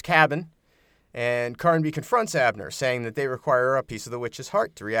Abner's cabin. And Carnby confronts Abner, saying that they require a piece of the witch's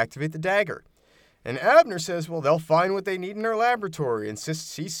heart to reactivate the dagger. And Abner says, well, they'll find what they need in her laboratory,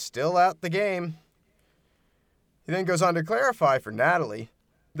 insists he's still out the game. He then goes on to clarify for Natalie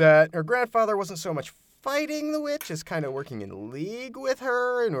that her grandfather wasn't so much fighting the witch as kind of working in league with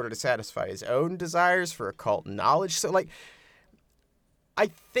her in order to satisfy his own desires for occult knowledge. So, I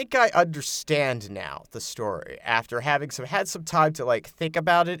think I understand now the story after having had some time to think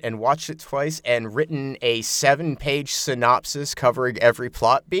about it and watched it twice and written a 7-page synopsis covering every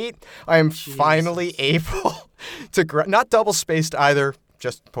plot beat. I am finally able to not double-spaced either,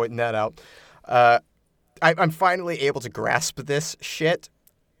 just pointing that out. I'm finally able to grasp this shit,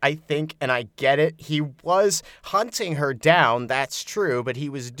 I think, and I get it. He was hunting her down, that's true, but he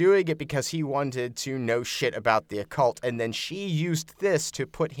was doing it because he wanted to know shit about the occult, and then she used this to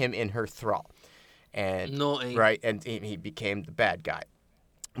put him in her thrall. And naughty. Right, and he became the bad guy.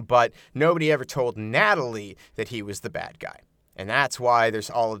 But nobody ever told Natalie that he was the bad guy. And that's why there's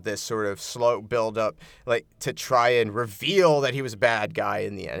all of this sort of slow build-up, to try and reveal that he was a bad guy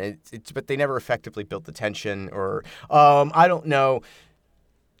in the end. But they never effectively built the tension or, I don't know,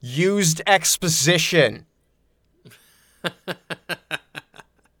 used exposition.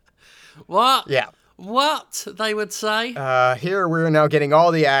 What? Yeah. What they would say? Here we're now getting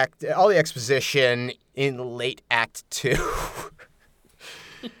all the exposition in late Act 2.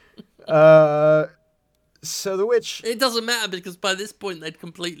 So the witch... It doesn't matter because by this point they'd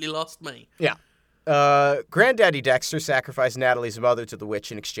completely lost me. Yeah. Granddaddy Dexter sacrificed Natalie's mother to the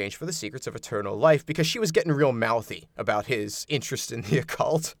witch in exchange for the secrets of eternal life because she was getting real mouthy about his interest in the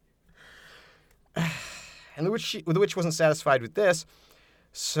occult. And the witch wasn't satisfied with this,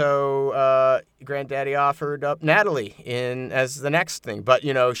 so Granddaddy offered up Natalie as the next thing. But,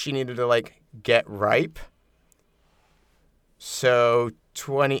 she needed to, get ripe. So,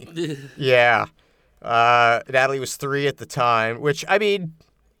 20... yeah. Natalie was 3 at the time, which, I mean...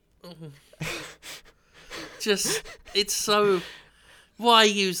 it's so... Why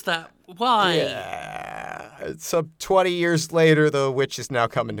use that? Why? Yeah. So 20 years later, the witch is now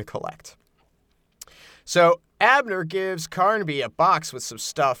coming to collect. So Abner gives Carnby a box with some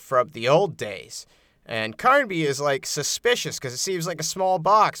stuff from the old days. And Carnby is, suspicious because it seems like a small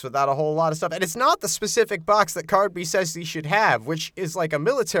box without a whole lot of stuff. And it's not the specific box that Carnby says he should have, which is like a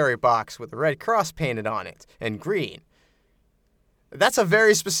military box with a red cross painted on it and green. That's a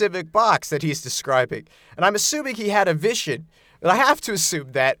very specific box that he's describing. And I'm assuming he had a vision. And I have to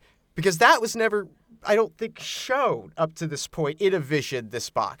assume that because that was never, I don't think, shown up to this point in a vision, this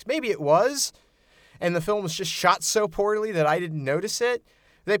box. Maybe it was, and the film was just shot so poorly that I didn't notice it.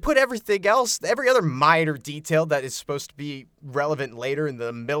 They put everything else, every other minor detail that is supposed to be relevant later in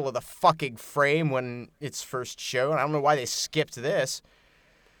the middle of the fucking frame when it's first shown. I don't know why they skipped this.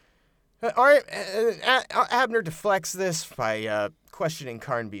 All right, Abner deflects this by questioning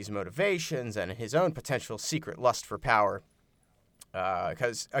Carnby's motivations and his own potential secret lust for power.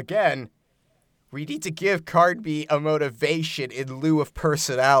 Because, again, we need to give Carnby a motivation in lieu of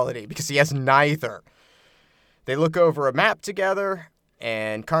personality, because he has neither. They look over a map together,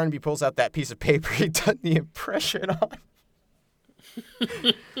 and Carnby pulls out that piece of paper he'd done the impression on.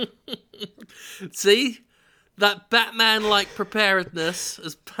 See? That Batman-like preparedness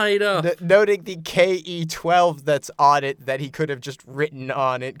has paid off. Noting the KE-12 that's on it that he could have just written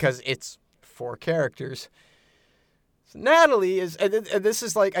on it, because it's 4 characters. So Natalie is, and this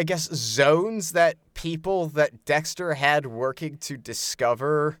is I guess, zones that people that Dexter had working to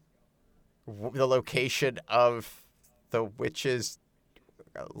discover the location of the witch's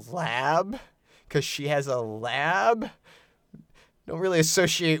lab, because she has a lab. Don't really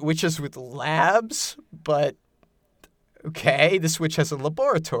associate witches with labs, but okay, this witch has a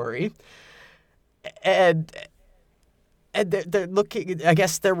laboratory. And they're looking, I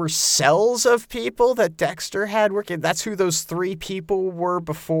guess there were cells of people that Dexter had working. That's who those 3 people were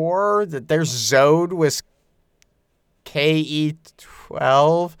before, that their zone was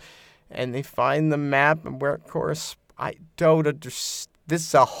KE-12, and they find the map and where it corresponds. I don't understand. This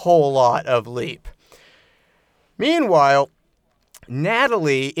is a whole lot of leap. Meanwhile,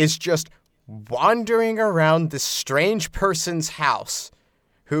 Natalie is just wandering around this strange person's house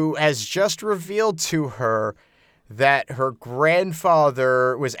who has just revealed to her that her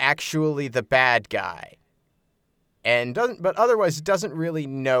grandfather was actually the bad guy, but otherwise doesn't really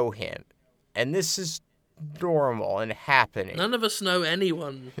know him. And this is normal and happening. None of us know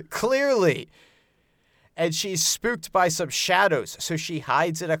anyone. Clearly. And she's spooked by some shadows, so she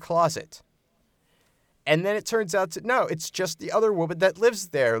hides in a closet. And then it turns out no, it's just the other woman that lives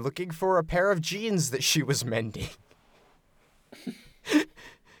there looking for a pair of jeans that she was mending.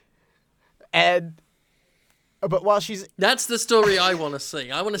 But while she's... That's the story I want to see.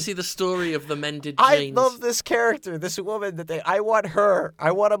 I want to see the story of the mended jeans. I love this character, this woman I want her.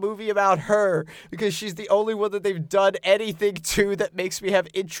 I want a movie about her because she's the only one that they've done anything to that makes me have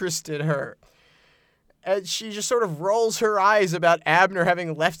interest in her. And she just sort of rolls her eyes about Abner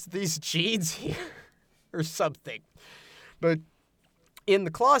having left these jeans here or something. But in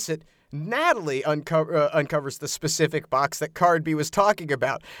the closet, Natalie uncovers the specific box that Carnby was talking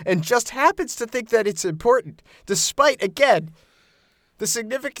about and just happens to think that it's important, despite, again, the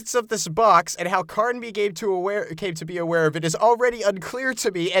significance of this box and how Carnby came to be aware of it is already unclear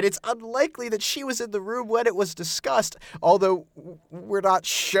to me, and it's unlikely that she was in the room when it was discussed, although we're not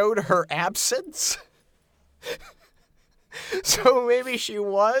shown her absence. So maybe she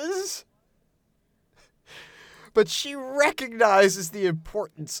was? But she recognizes the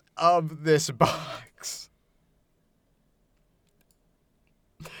importance of this box.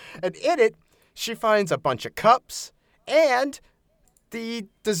 And in it, she finds a bunch of cups and the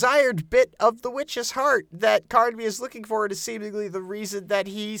desired bit of the witch's heart that Carnby is looking for, and is seemingly the reason that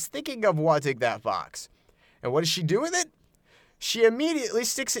he's thinking of wanting that box. And what does she do with it? She immediately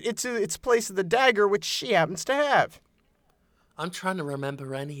sticks it into its place in the dagger, which she happens to have. I'm trying to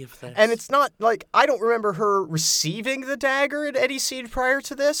remember any of this. And it's not like, I don't remember her receiving the dagger in any scene prior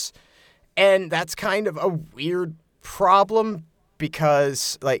to this. And that's kind of a weird problem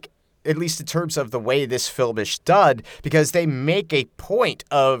because, like, at least in terms of the way this film is done, because they make a point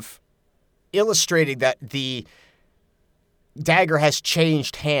of illustrating that the dagger has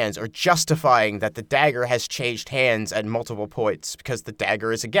changed hands, or justifying that the dagger has changed hands at multiple points, because the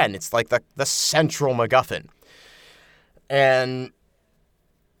dagger is, again, it's like the central MacGuffin. And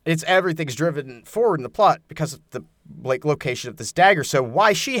everything's driven forward in the plot because of the location of this dagger. So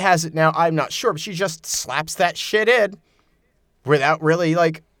why she has it now, I'm not sure, but she just slaps that shit in without really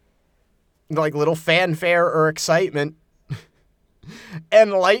like little fanfare or excitement.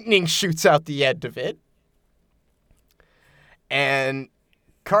 And lightning shoots out the end of it. And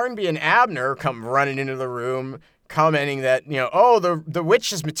Carnby and Abner come running into the room, commenting that, the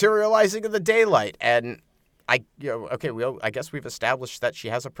witch is materializing in the daylight. And I guess we've established that she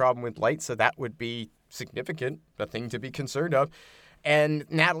has a problem with light, so that would be significant, a thing to be concerned of. And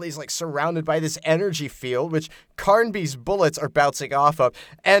Natalie's surrounded by this energy field, which Carnby's bullets are bouncing off of.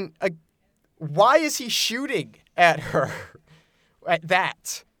 And why is he shooting at her at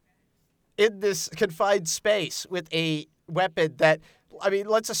that in this confined space with a weapon that,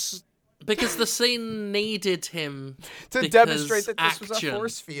 because the scene needed him to demonstrate that this was a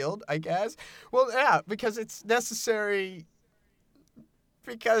force field, I guess. Well, yeah, because it's necessary,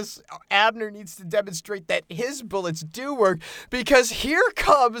 because Abner needs to demonstrate that his bullets do work, because here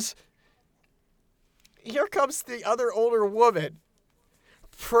comes the other older woman,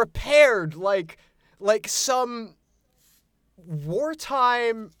 prepared like some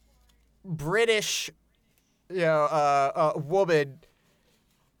wartime British woman,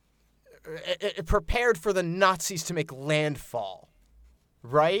 prepared for the Nazis to make landfall,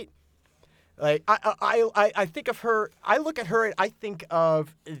 right? I think of her. I look at her and I think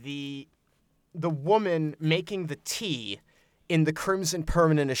of the woman making the tea in the Crimson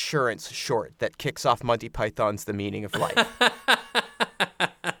Permanent Assurance short that kicks off Monty Python's The Meaning of Life.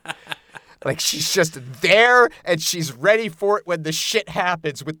 She's just there and she's ready for it when the shit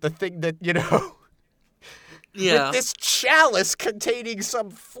happens with the thing that, Yeah. With this chalice containing some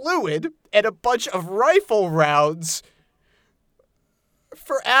fluid and a bunch of rifle rounds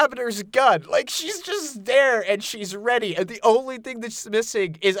for Abner's gun. She's just there and she's ready. And the only thing that's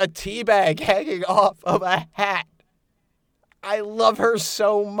missing is a tea bag hanging off of a hat. I love her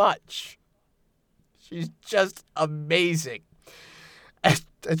so much. She's just amazing.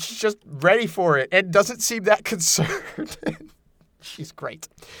 And she's just ready for it and doesn't seem that concerned. She's great.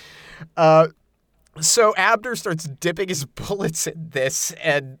 So Abner starts dipping his bullets in this,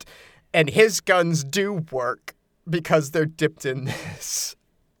 and his guns do work because they're dipped in this.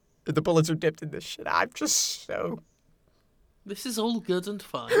 The bullets are dipped in this shit. I'm just so This is all good and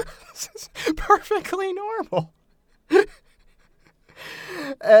fine. This is perfectly normal.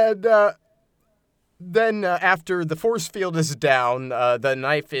 And then after the force field is down, the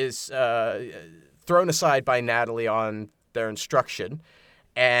knife is thrown aside by Natalie on their instruction,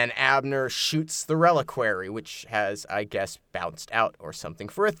 and Abner shoots the reliquary, which has, I guess, bounced out or something.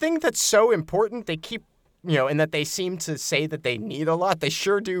 For a thing that's so important, they keep, and that they seem to say that they need a lot, they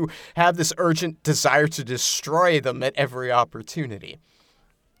sure do have this urgent desire to destroy them at every opportunity.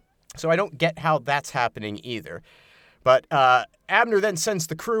 So I don't get how that's happening either. But Abner then sends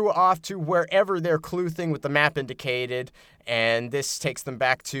the crew off to wherever their clue thing with the map indicated, and this takes them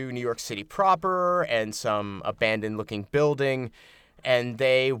back to New York City proper and some abandoned-looking building, and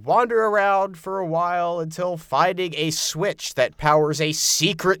they wander around for a while until finding a switch that powers a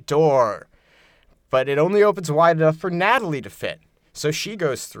secret door. But it only opens wide enough for Natalie to fit, so she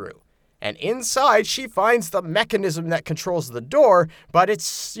goes through. And inside, she finds the mechanism that controls the door, but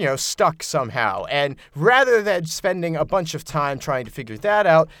it's, stuck somehow. And rather than spending a bunch of time trying to figure that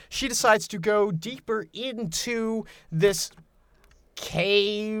out, she decides to go deeper into this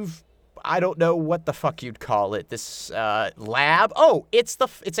cave. I don't know what the fuck you'd call it. This lab. Oh, it's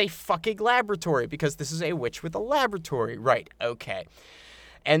a fucking laboratory, because this is a witch with a laboratory. Right, okay.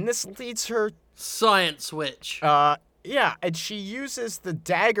 And this leads her... Science witch. Yeah, and she uses the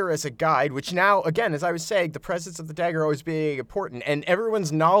dagger as a guide, which now, again, as I was saying, the presence of the dagger always being important, and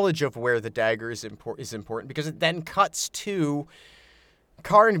everyone's knowledge of where the dagger is important, because it then cuts to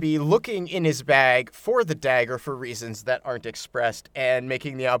Carnby looking in his bag for the dagger for reasons that aren't expressed, and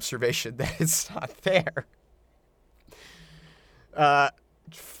making the observation that it's not there.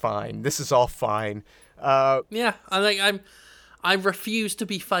 Fine. This is all fine. Yeah, I refuse to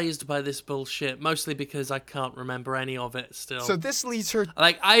be fazed by this bullshit, mostly because I can't remember any of it still. So this leads her...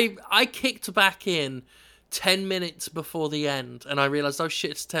 I kicked back in 10 minutes before the end, and I realised, oh shit,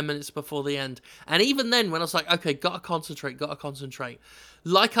 it's 10 minutes before the end. And even then, when I was like, okay, gotta concentrate.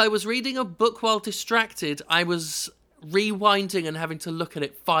 Like I was reading a book while distracted, I was rewinding and having to look at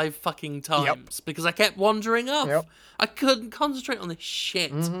it 5 fucking times, because I kept wandering off. Yep. I couldn't concentrate on this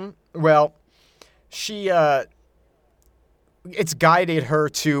shit. Mm-hmm. Well, she, it's guided her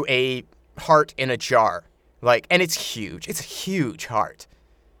to a heart in a jar. And it's huge. It's a huge heart.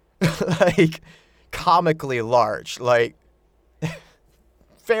 Comically large.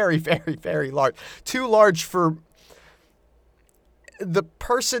 Very, very, very large. Too large for the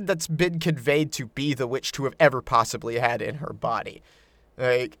person that's been conveyed to be the witch to have ever possibly had in her body.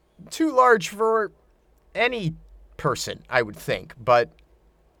 Too large for any person, I would think, but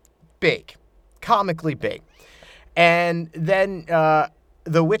big. Comically big. And then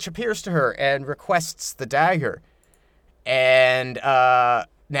the witch appears to her and requests the dagger. And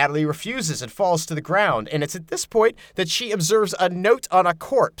Natalie refuses and falls to the ground. And it's at this point that she observes a note on a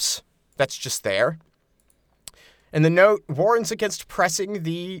corpse that's just there. And the note warns against pressing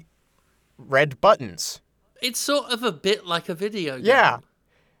the red buttons. It's sort of a bit like a video game. Yeah.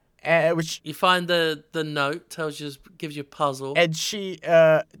 Which you find the note, gives you a puzzle. And she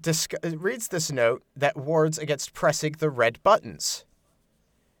reads this note that warns against pressing the red buttons.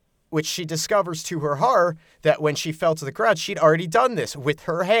 Which she discovers to her horror that when she fell to the ground, she'd already done this with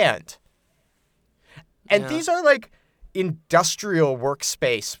her hand. And these are industrial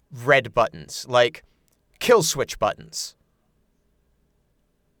workspace red buttons, kill switch buttons.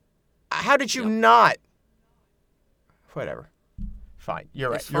 How did you not? Whatever. Fine. You're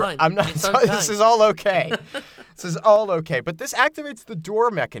right. It's fine. I'm not. It's okay. This is all okay. This is all okay. But this activates the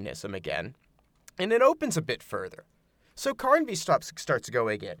door mechanism again, and it opens a bit further. So Carnby starts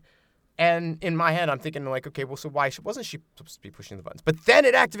going in. And in my head, I'm thinking, okay, well, so why wasn't she supposed to be pushing the buttons? But then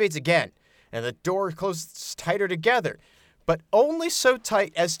it activates again, and the door closes tighter together, but only so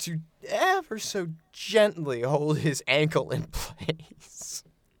tight as to ever so gently hold his ankle in place.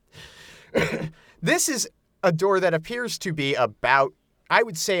 This is a door that appears to be about, I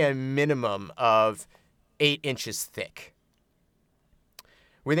would say, a minimum of 8 inches thick,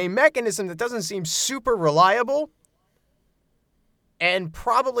 with a mechanism that doesn't seem super reliable, and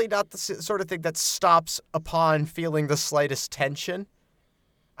probably not the sort of thing that stops upon feeling the slightest tension.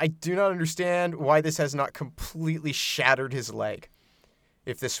 I do not understand why this has not completely shattered his leg.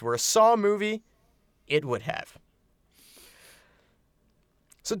 If this were a Saw movie, it would have.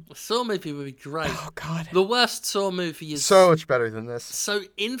 So, a Saw movie would be great. Oh, God. The worst Saw movie is... so much better than this. So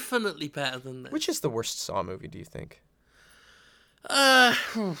infinitely better than this. Which is the worst Saw movie, do you think?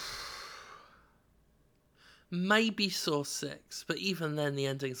 Maybe Saw 6, but even then the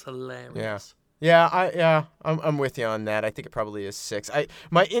ending's hilarious. Yeah, I'm with you on that. I think it probably is 6.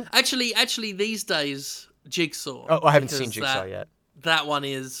 Actually, these days, Jigsaw. Oh, I haven't seen Jigsaw yet. That one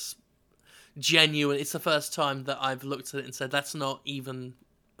is genuine. It's the first time that I've looked at it and said, that's not even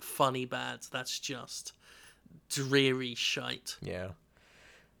funny bad. That's just dreary shite. Yeah.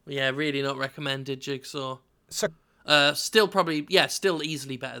 Yeah, really not recommended, Jigsaw. So... still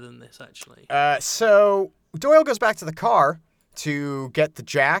easily better than this, actually. So Doyle goes back to the car to get the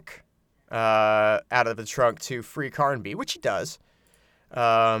jack out of the trunk to free Carnby, which he does.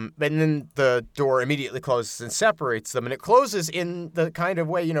 And then the door immediately closes and separates them, and it closes in the kind of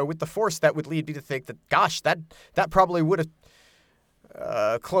way, with the force that would lead me to think that, gosh, that probably would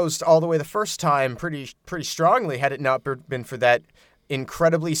have closed all the way the first time pretty strongly had it not been for that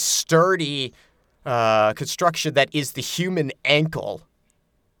incredibly sturdy construction that is the human ankle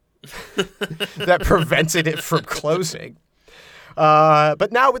that prevented it from closing.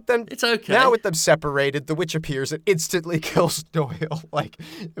 But now with them, it's okay. Now with them separated, the witch appears and instantly kills Doyle. Like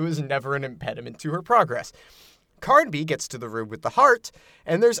it was never an impediment to her progress. Carnby gets to the room with the heart,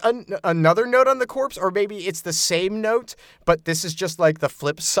 and there's another note on the corpse, or maybe it's the same note, but this is just like the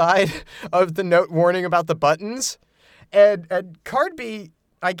flip side of the note warning about the buttons. And Carnby,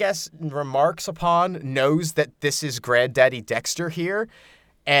 I guess, knows that this is Granddaddy Dexter here,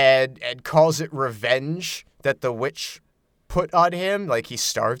 and calls it revenge that the witch put on him, like he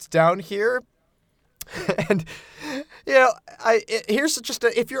starved down here. And, here's just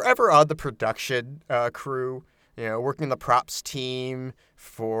if you're ever on the production crew, working the props team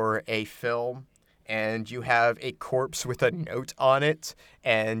for a film, and you have a corpse with a note on it,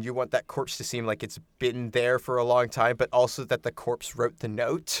 and you want that corpse to seem like it's been there for a long time, but also that the corpse wrote the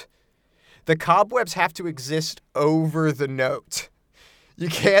note, the cobwebs have to exist over the note. You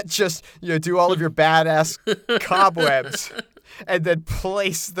can't just, do all of your badass cobwebs and then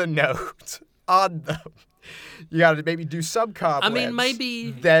place the note on them. You got to maybe do some cobwebs. I mean,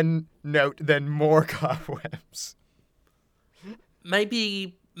 maybe... Then note, then more cobwebs.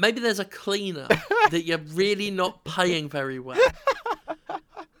 Maybe there's a cleaner that you're really not paying very well.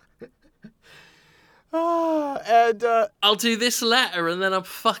 I'll do this letter and then I'm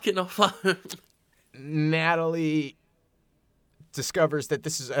fucking off home. Natalie discovers that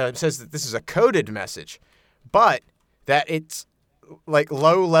this is says that this is a coded message, but that it's like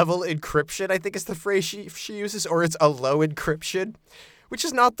low-level encryption, I think is the phrase she uses, or it's a low encryption, which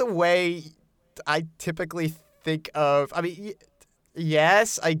is not the way I typically think of. I mean,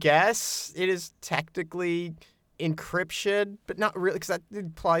 yes, I guess it is technically encryption, but not really, because that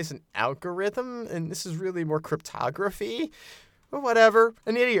implies an algorithm, and this is really more cryptography. But whatever,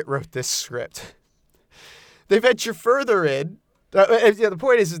 an idiot wrote this script. They venture further in. The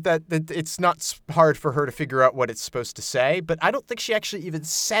point is that it's not hard for her to figure out what it's supposed to say, but I don't think she actually even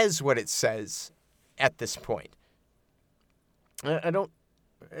says what it says at this point. I don't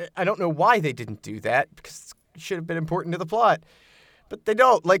know why they didn't do that, because it should have been important to the plot. But they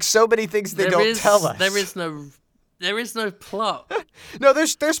don't. Like so many things they don't tell us. There is no plot. No,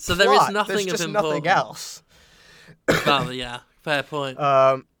 there's plot. So there is nothing there's just of nothing else. Oh, yeah. Fair point.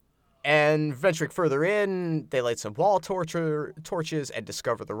 And venturing further in, they light some wall torches and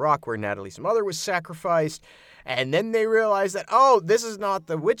discover the rock where Natalie's mother was sacrificed. And then they realize that, this is not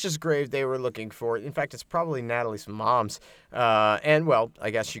the witch's grave they were looking for. In fact, it's probably Natalie's mom's. And, well,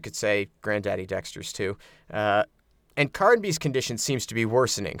 I guess you could say Granddaddy Dexter's too. And Carnby's condition seems to be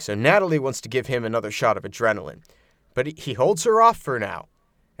worsening, so Natalie wants to give him another shot of adrenaline. But he holds her off for now.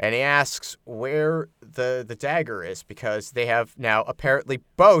 And he asks where the dagger is, because they have now apparently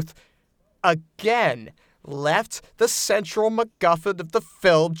both, again, left the central MacGuffin of the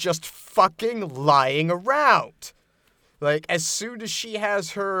film just fucking lying around. Like, as soon as she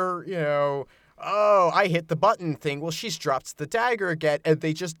has her, I hit the button thing, well, she's dropped the dagger again, and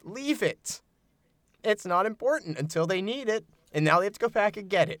they just leave it. It's not important until they need it, and now they have to go back and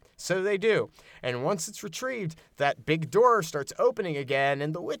get it. So they do. And once it's retrieved, that big door starts opening again,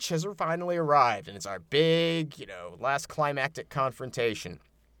 and the witch has finally arrived, and it's our big, last climactic confrontation.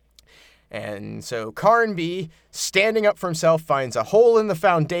 And so Carnby, standing up for himself, finds a hole in the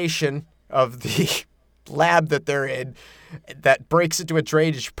foundation of the lab that they're in that breaks into a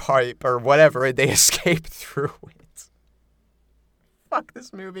drainage pipe or whatever, and they escape through it. Fuck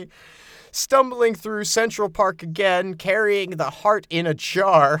this movie. Stumbling through Central Park again, carrying the heart in a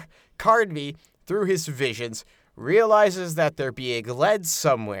jar, Carnby, through his visions, realizes that they're being led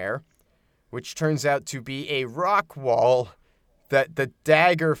somewhere, which turns out to be a rock wall that the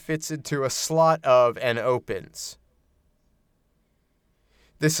dagger fits into a slot of and opens.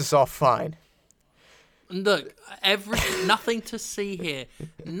 This is all fine. Look, nothing to see here.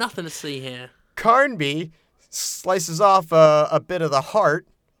 Nothing to see here. Carnby slices off a bit of the heart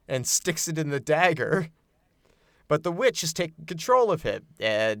and sticks it in the dagger. But the witch has taken control of him.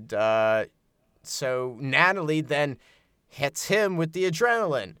 And so Natalie then hits him with the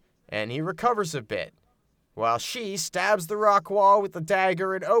adrenaline, and he recovers a bit, while she stabs the rock wall with the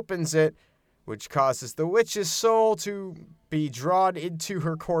dagger and opens it, which causes the witch's soul to be drawn into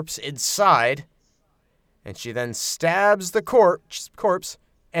her corpse inside. And she then stabs the corpse,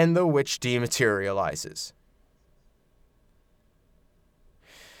 and the witch dematerializes.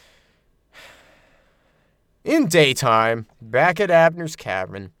 In daytime, back at Abner's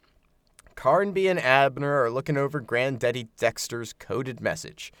cabin, Carnby and Abner are looking over Granddaddy Dexter's coded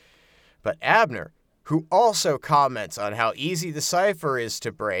message. But Abner, who also comments on how easy the cipher is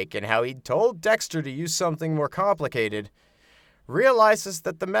to break and how he'd told Dexter to use something more complicated, realizes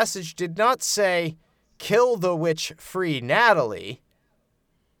that the message did not say, "Kill the witch, free Natalie,"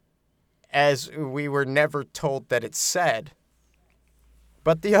 as we were never told that it said,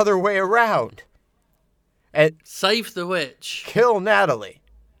 but the other way around. Save the witch. Kill Natalie.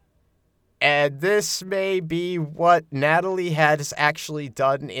 And this may be what Natalie has actually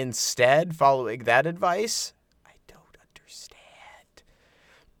done instead, following that advice. I don't understand.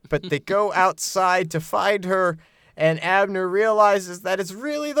 But they go outside to find her, and Abner realizes that it's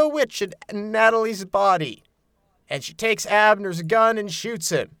really the witch in Natalie's body. And she takes Abner's gun and shoots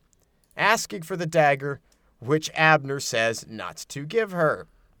him, asking for the dagger, which Abner says not to give her.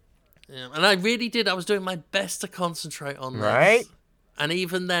 Yeah, and I really did. I was doing my best to concentrate on this. Right? And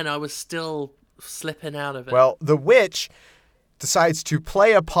even then, I was still slipping out of it. Well, the witch decides to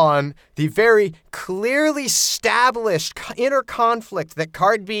play upon the very clearly established inner conflict that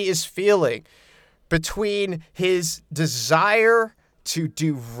Carnby is feeling between his desire to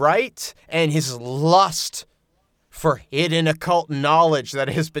do right and his lust for hidden occult knowledge that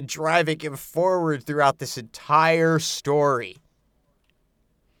has been driving him forward throughout this entire story.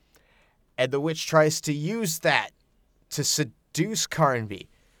 And the witch tries to use that to seduce Carnby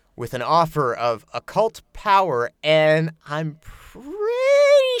with an offer of occult power, and I'm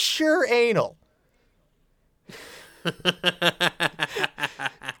pretty sure anal.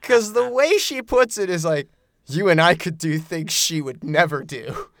 Because the way she puts it is like, you and I could do things she would never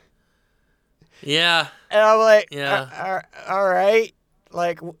do. Yeah. And I'm like, yeah. All right.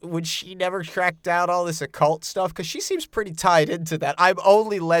 Like, would she never track down all this occult stuff? Because she seems pretty tied into that. I'm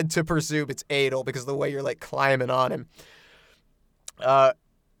only led to presume it's anal because of the way you're, like, climbing on him.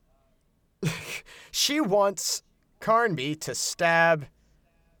 She wants Carnby to stab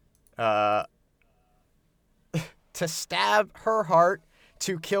her heart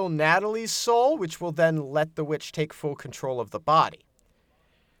to kill Natalie's soul, which will then let the witch take full control of the body.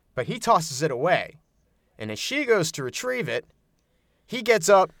 But he tosses it away, and as she goes to retrieve it, he gets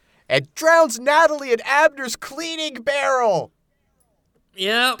up and drowns Natalie in Abner's cleaning barrel.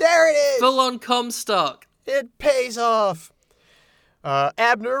 Yeah. There it is. Full on Comstock. It pays off.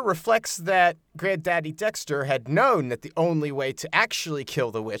 Abner reflects that Granddaddy Dexter had known that the only way to actually kill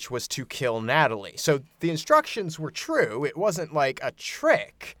the witch was to kill Natalie. So the instructions were true. It wasn't like a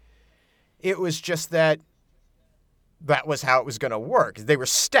trick. It was just that was how it was going to work. They were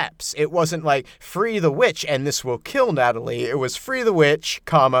steps. It wasn't like free the witch and this will kill Natalie. It was free the witch,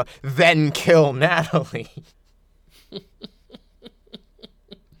 comma, then kill Natalie.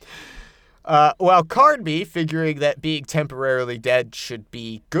 While Carnby, figuring that being temporarily dead should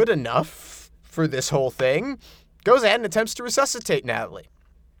be good enough for this whole thing, goes ahead and attempts to resuscitate Natalie.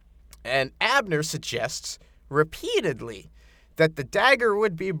 And Abner suggests repeatedly that the dagger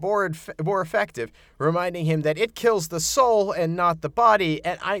would be more effective, reminding him that it kills the soul and not the body.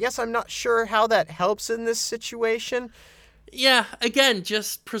 And I guess I'm not sure how that helps in this situation. Yeah, again,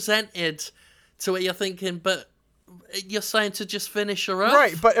 just presented to what you're thinking, but you're saying to just finish her off?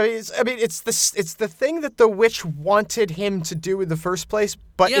 Right, but it's the thing that the witch wanted him to do in the first place,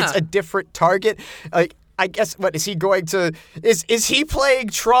 but it's a different target. Like, I guess, what is he going to... Is he playing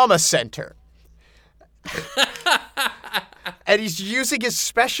Trauma Center? And he's using his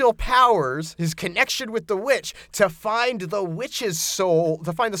special powers, his connection with the witch, to find the witch's soul,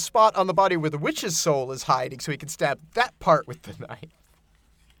 to find the spot on the body where the witch's soul is hiding so he can stab that part with the knife.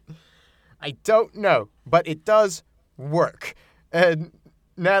 I don't know, but it does work. And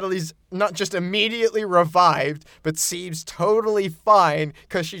Natalie's not just immediately revived, but seems totally fine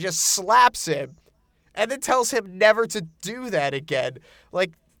because she just slaps him and then tells him never to do that again.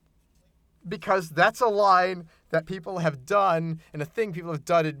 Like, because that's a line that people have done and a thing people have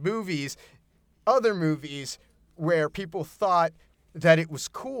done in movies, other movies, where people thought that it was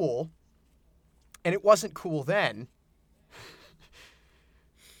cool, and it wasn't cool then.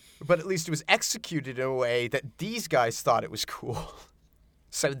 But at least it was executed in a way that these guys thought it was cool.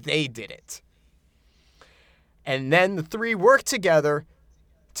 So they did it. And then the three work together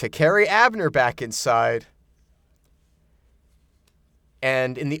to carry Abner back inside.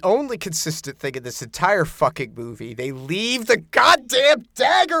 And in the only consistent thing in this entire fucking movie, they leave the goddamn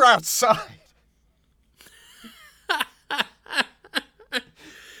dagger outside.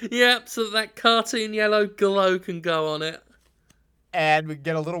 Yep, so that cartoon yellow glow can go on it. And we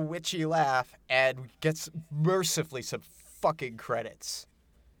get a little witchy laugh, and we get mercifully some fucking credits.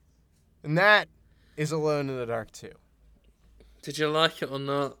 And that is Alone in the Dark 2. Did you like it or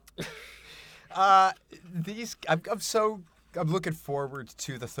not? I'm looking forward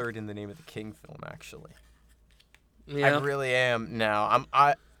to the third In the Name of the King film, actually. Yeah. I really am now.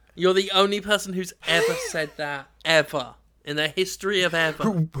 You're the only person who's ever said that, ever. In the history of ever.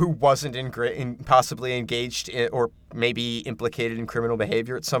 Who wasn't possibly engaged in, or maybe implicated in criminal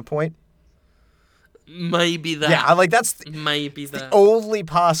behavior at some point? Maybe that. Yeah, like that's the only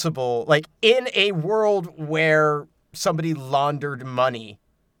possible. Like in a world where somebody laundered money,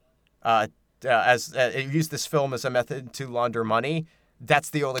 used this film as a method to launder money. That's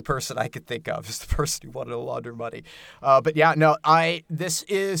the only person I could think of is the person who wanted to launder money. But yeah, no, this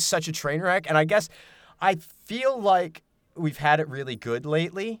is such a train wreck, and I guess I feel like we've had it really good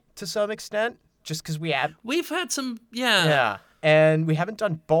lately to some extent, just because we've had some, yeah. Yeah, and we haven't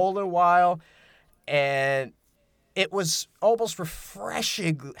done Bowl in a while, and it was almost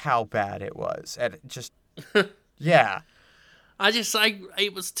refreshing how bad it was, and it just, yeah.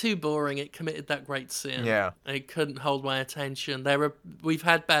 It was too boring. It committed that great sin. Yeah. It couldn't hold my attention. We've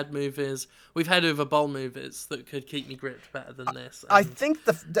had bad movies. We've had over bowl movies that could keep me gripped better than this. I think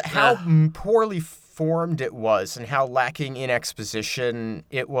how poorly formed it was and how lacking in exposition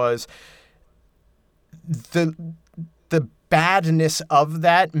it was, the badness of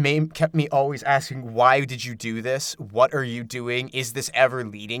that kept me always asking, why did you do this? What are you doing? Is this ever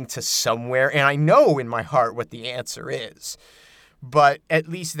leading to somewhere? And I know in my heart what the answer is. But at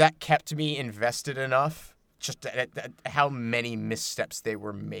least that kept me invested enough, just at how many missteps they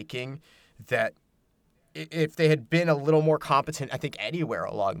were making, that if they had been a little more competent, I think anywhere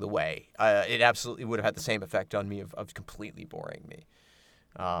along the way, it absolutely would have had the same effect on me of completely boring me.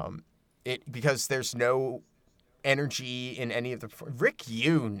 Because there's no energy in any of the... Rick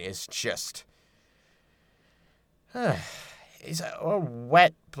Yoon is just... he's a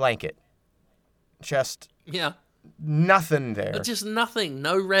wet blanket. Just... Yeah. Nothing there. Just nothing.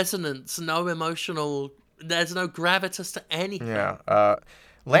 No resonance. No emotional... There's no gravitas to anything. Yeah.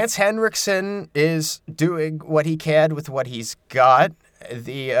 Lance Henriksen is doing what he can with what he's got.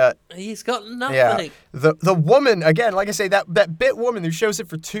 He's got nothing. Yeah. The woman, again, like I say, that bit woman who shows it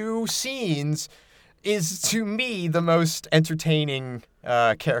for 2 scenes is, to me, the most entertaining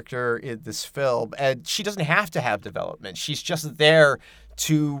character in this film. And she doesn't have to have development. She's just there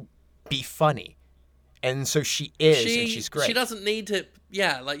to be funny. And so she is, and she's great. She doesn't need it.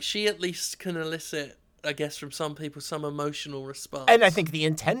 Yeah, like she at least can elicit, I guess, from some people, some emotional response. And I think the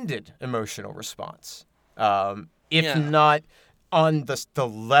intended emotional response. If not on the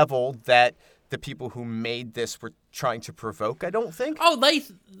level that the people who made this were trying to provoke, I don't think. Oh,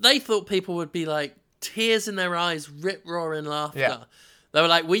 they thought people would be like tears in their eyes, rip-roaring laughter. Yeah. They were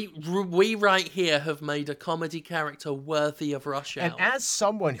like, we right here have made a comedy character worthy of Rush Hour. And as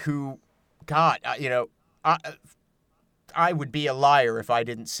someone who, God, I would be a liar if I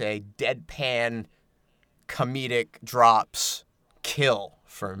didn't say deadpan comedic drops kill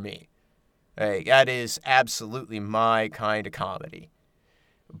for me. Hey, that is absolutely my kind of comedy.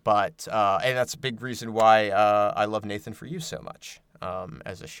 But, and that's a big reason why I love Nathan For You so much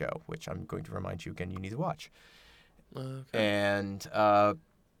as a show, which I'm going to remind you again you need to watch. Okay. And,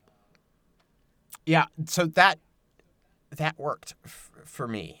 yeah, so that worked for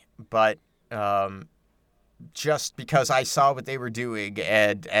me. But just because I saw what they were doing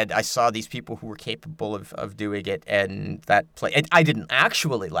and I saw these people who were capable of doing it, and that play, I didn't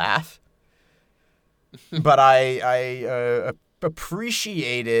actually laugh, but I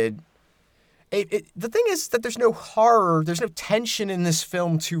appreciated it. The thing is that there's no horror, there's no tension in this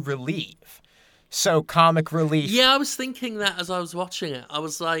film to relieve. So comic relief. Yeah, I was thinking that as I was watching it. I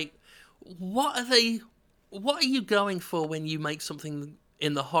was like, what are you going for when you make something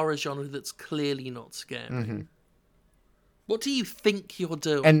in the horror genre that's clearly not scary? Mm-hmm. What do you think you're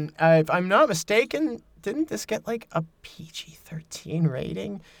doing? And if I'm not mistaken, didn't this get like a PG-13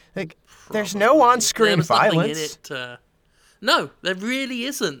 rating? Like, probably. There's no on-screen violence. In it, no, there really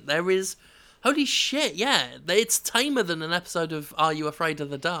isn't. There is... Holy shit, yeah. It's tamer than an episode of Are You Afraid of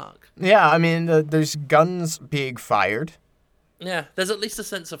the Dark? Yeah, I mean, there's guns being fired. Yeah, there's at least a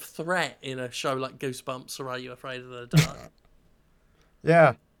sense of threat in a show like Goosebumps or Are You Afraid of the Dark?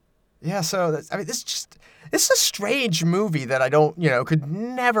 Yeah. Yeah, so this is a strange movie that I don't, could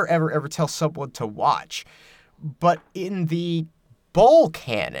never, ever, ever tell someone to watch. But in the Bowl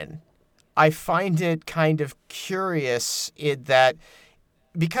canon, I find it kind of curious in that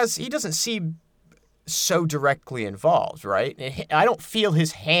because he doesn't seem so directly involved, right? I don't feel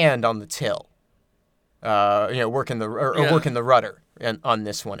his hand on the till, working the rudder on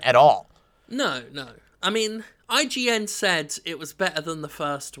this one at all. No. I mean, IGN said it was better than the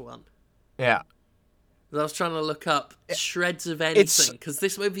first one. Yeah. I was trying to look up shreds of anything, because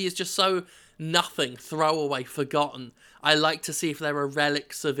this movie is just so nothing, throwaway, forgotten. I like to see if there are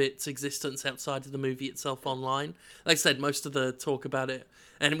relics of its existence outside of the movie itself online. Like I said, most of the talk about it,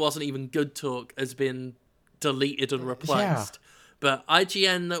 and it wasn't even good talk, has been deleted and replaced. Yeah. But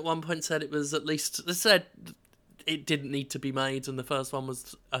IGN at one point said it was at least... They said it didn't need to be made, and the first one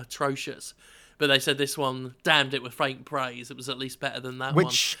was atrocious. But they said this one damned it with faint praise. It was at least better than that one.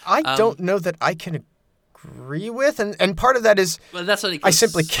 Which I don't know that I can agree with. And part of that is well, that's only I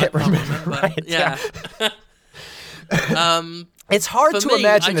simply can't remember. Right? Yeah. It's hard to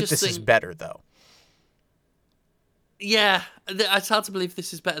imagine that this is better, though. Yeah. It's hard to believe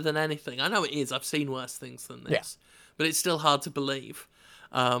this is better than anything. I know it is. I've seen worse things than this. Yeah. But it's still hard to believe.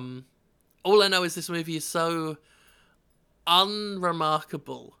 All I know is this movie is so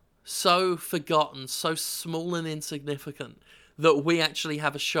unremarkable, so forgotten, so small and insignificant that we actually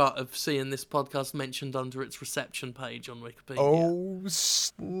have a shot of seeing this podcast mentioned under its reception page on Wikipedia. Oh,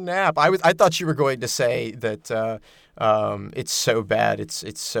 snap. I thought you were going to say that it's so bad, it's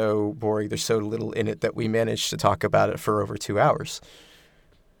so boring, there's so little in it that we managed to talk about it for over 2 hours.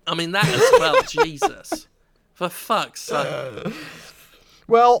 I mean, that as well, Jesus. For fuck's sake.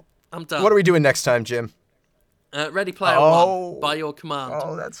 Well, I'm done. What are we doing next time, Jim? Ready Player One, by your command.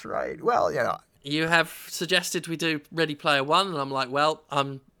 Oh, that's right. Well, You have suggested we do Ready Player One, and I'm like, well,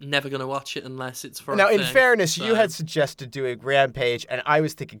 I'm never going to watch it unless it's for a thing. In fairness, you had suggested doing Rampage, and I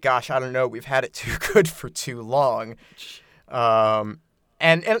was thinking, gosh, I don't know, we've had it too good for too long. And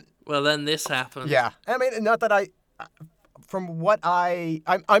well, then this happened. Yeah. I mean, not that from what I'm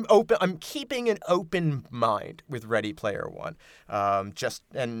open, I'm keeping an open mind with Ready Player One. Hell,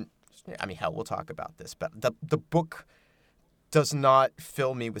 we'll talk about this, but the book does not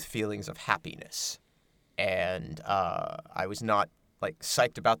fill me with feelings of happiness. And I was not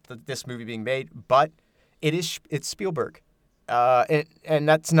psyched about this movie being made, but it's Spielberg. And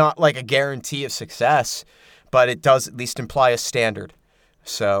that's not a guarantee of success, but it does at least imply a standard.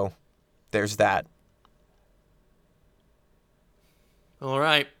 So there's that. All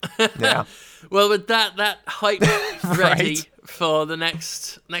right. Yeah. Well, with that hype ready right. for the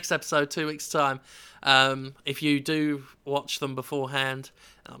next episode, 2 weeks' time. If you do watch them beforehand,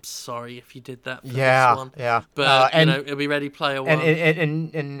 I'm sorry if you did that for this one. Yeah. But it'll be Ready Player One.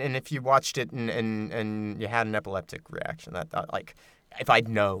 And if you watched it and you had an epileptic reaction, that if I'd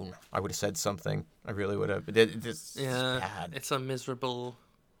known, I would have said something. I really would have. It's bad. It's a miserable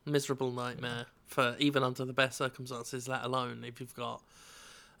nightmare for even under the best circumstances, let alone if you've got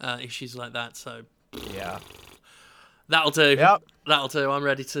issues like that. So yeah. That'll do. Yep. That'll do. I'm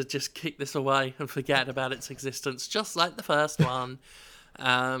ready to just kick this away and forget about its existence, just like the first one.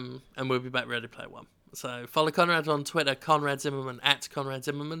 And we'll be back Ready Player One. So follow Conrad on Twitter, Conrad Zimmerman, @Conrad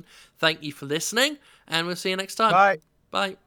Zimmerman. Thank you for listening, and we'll see you next time. Bye. Bye.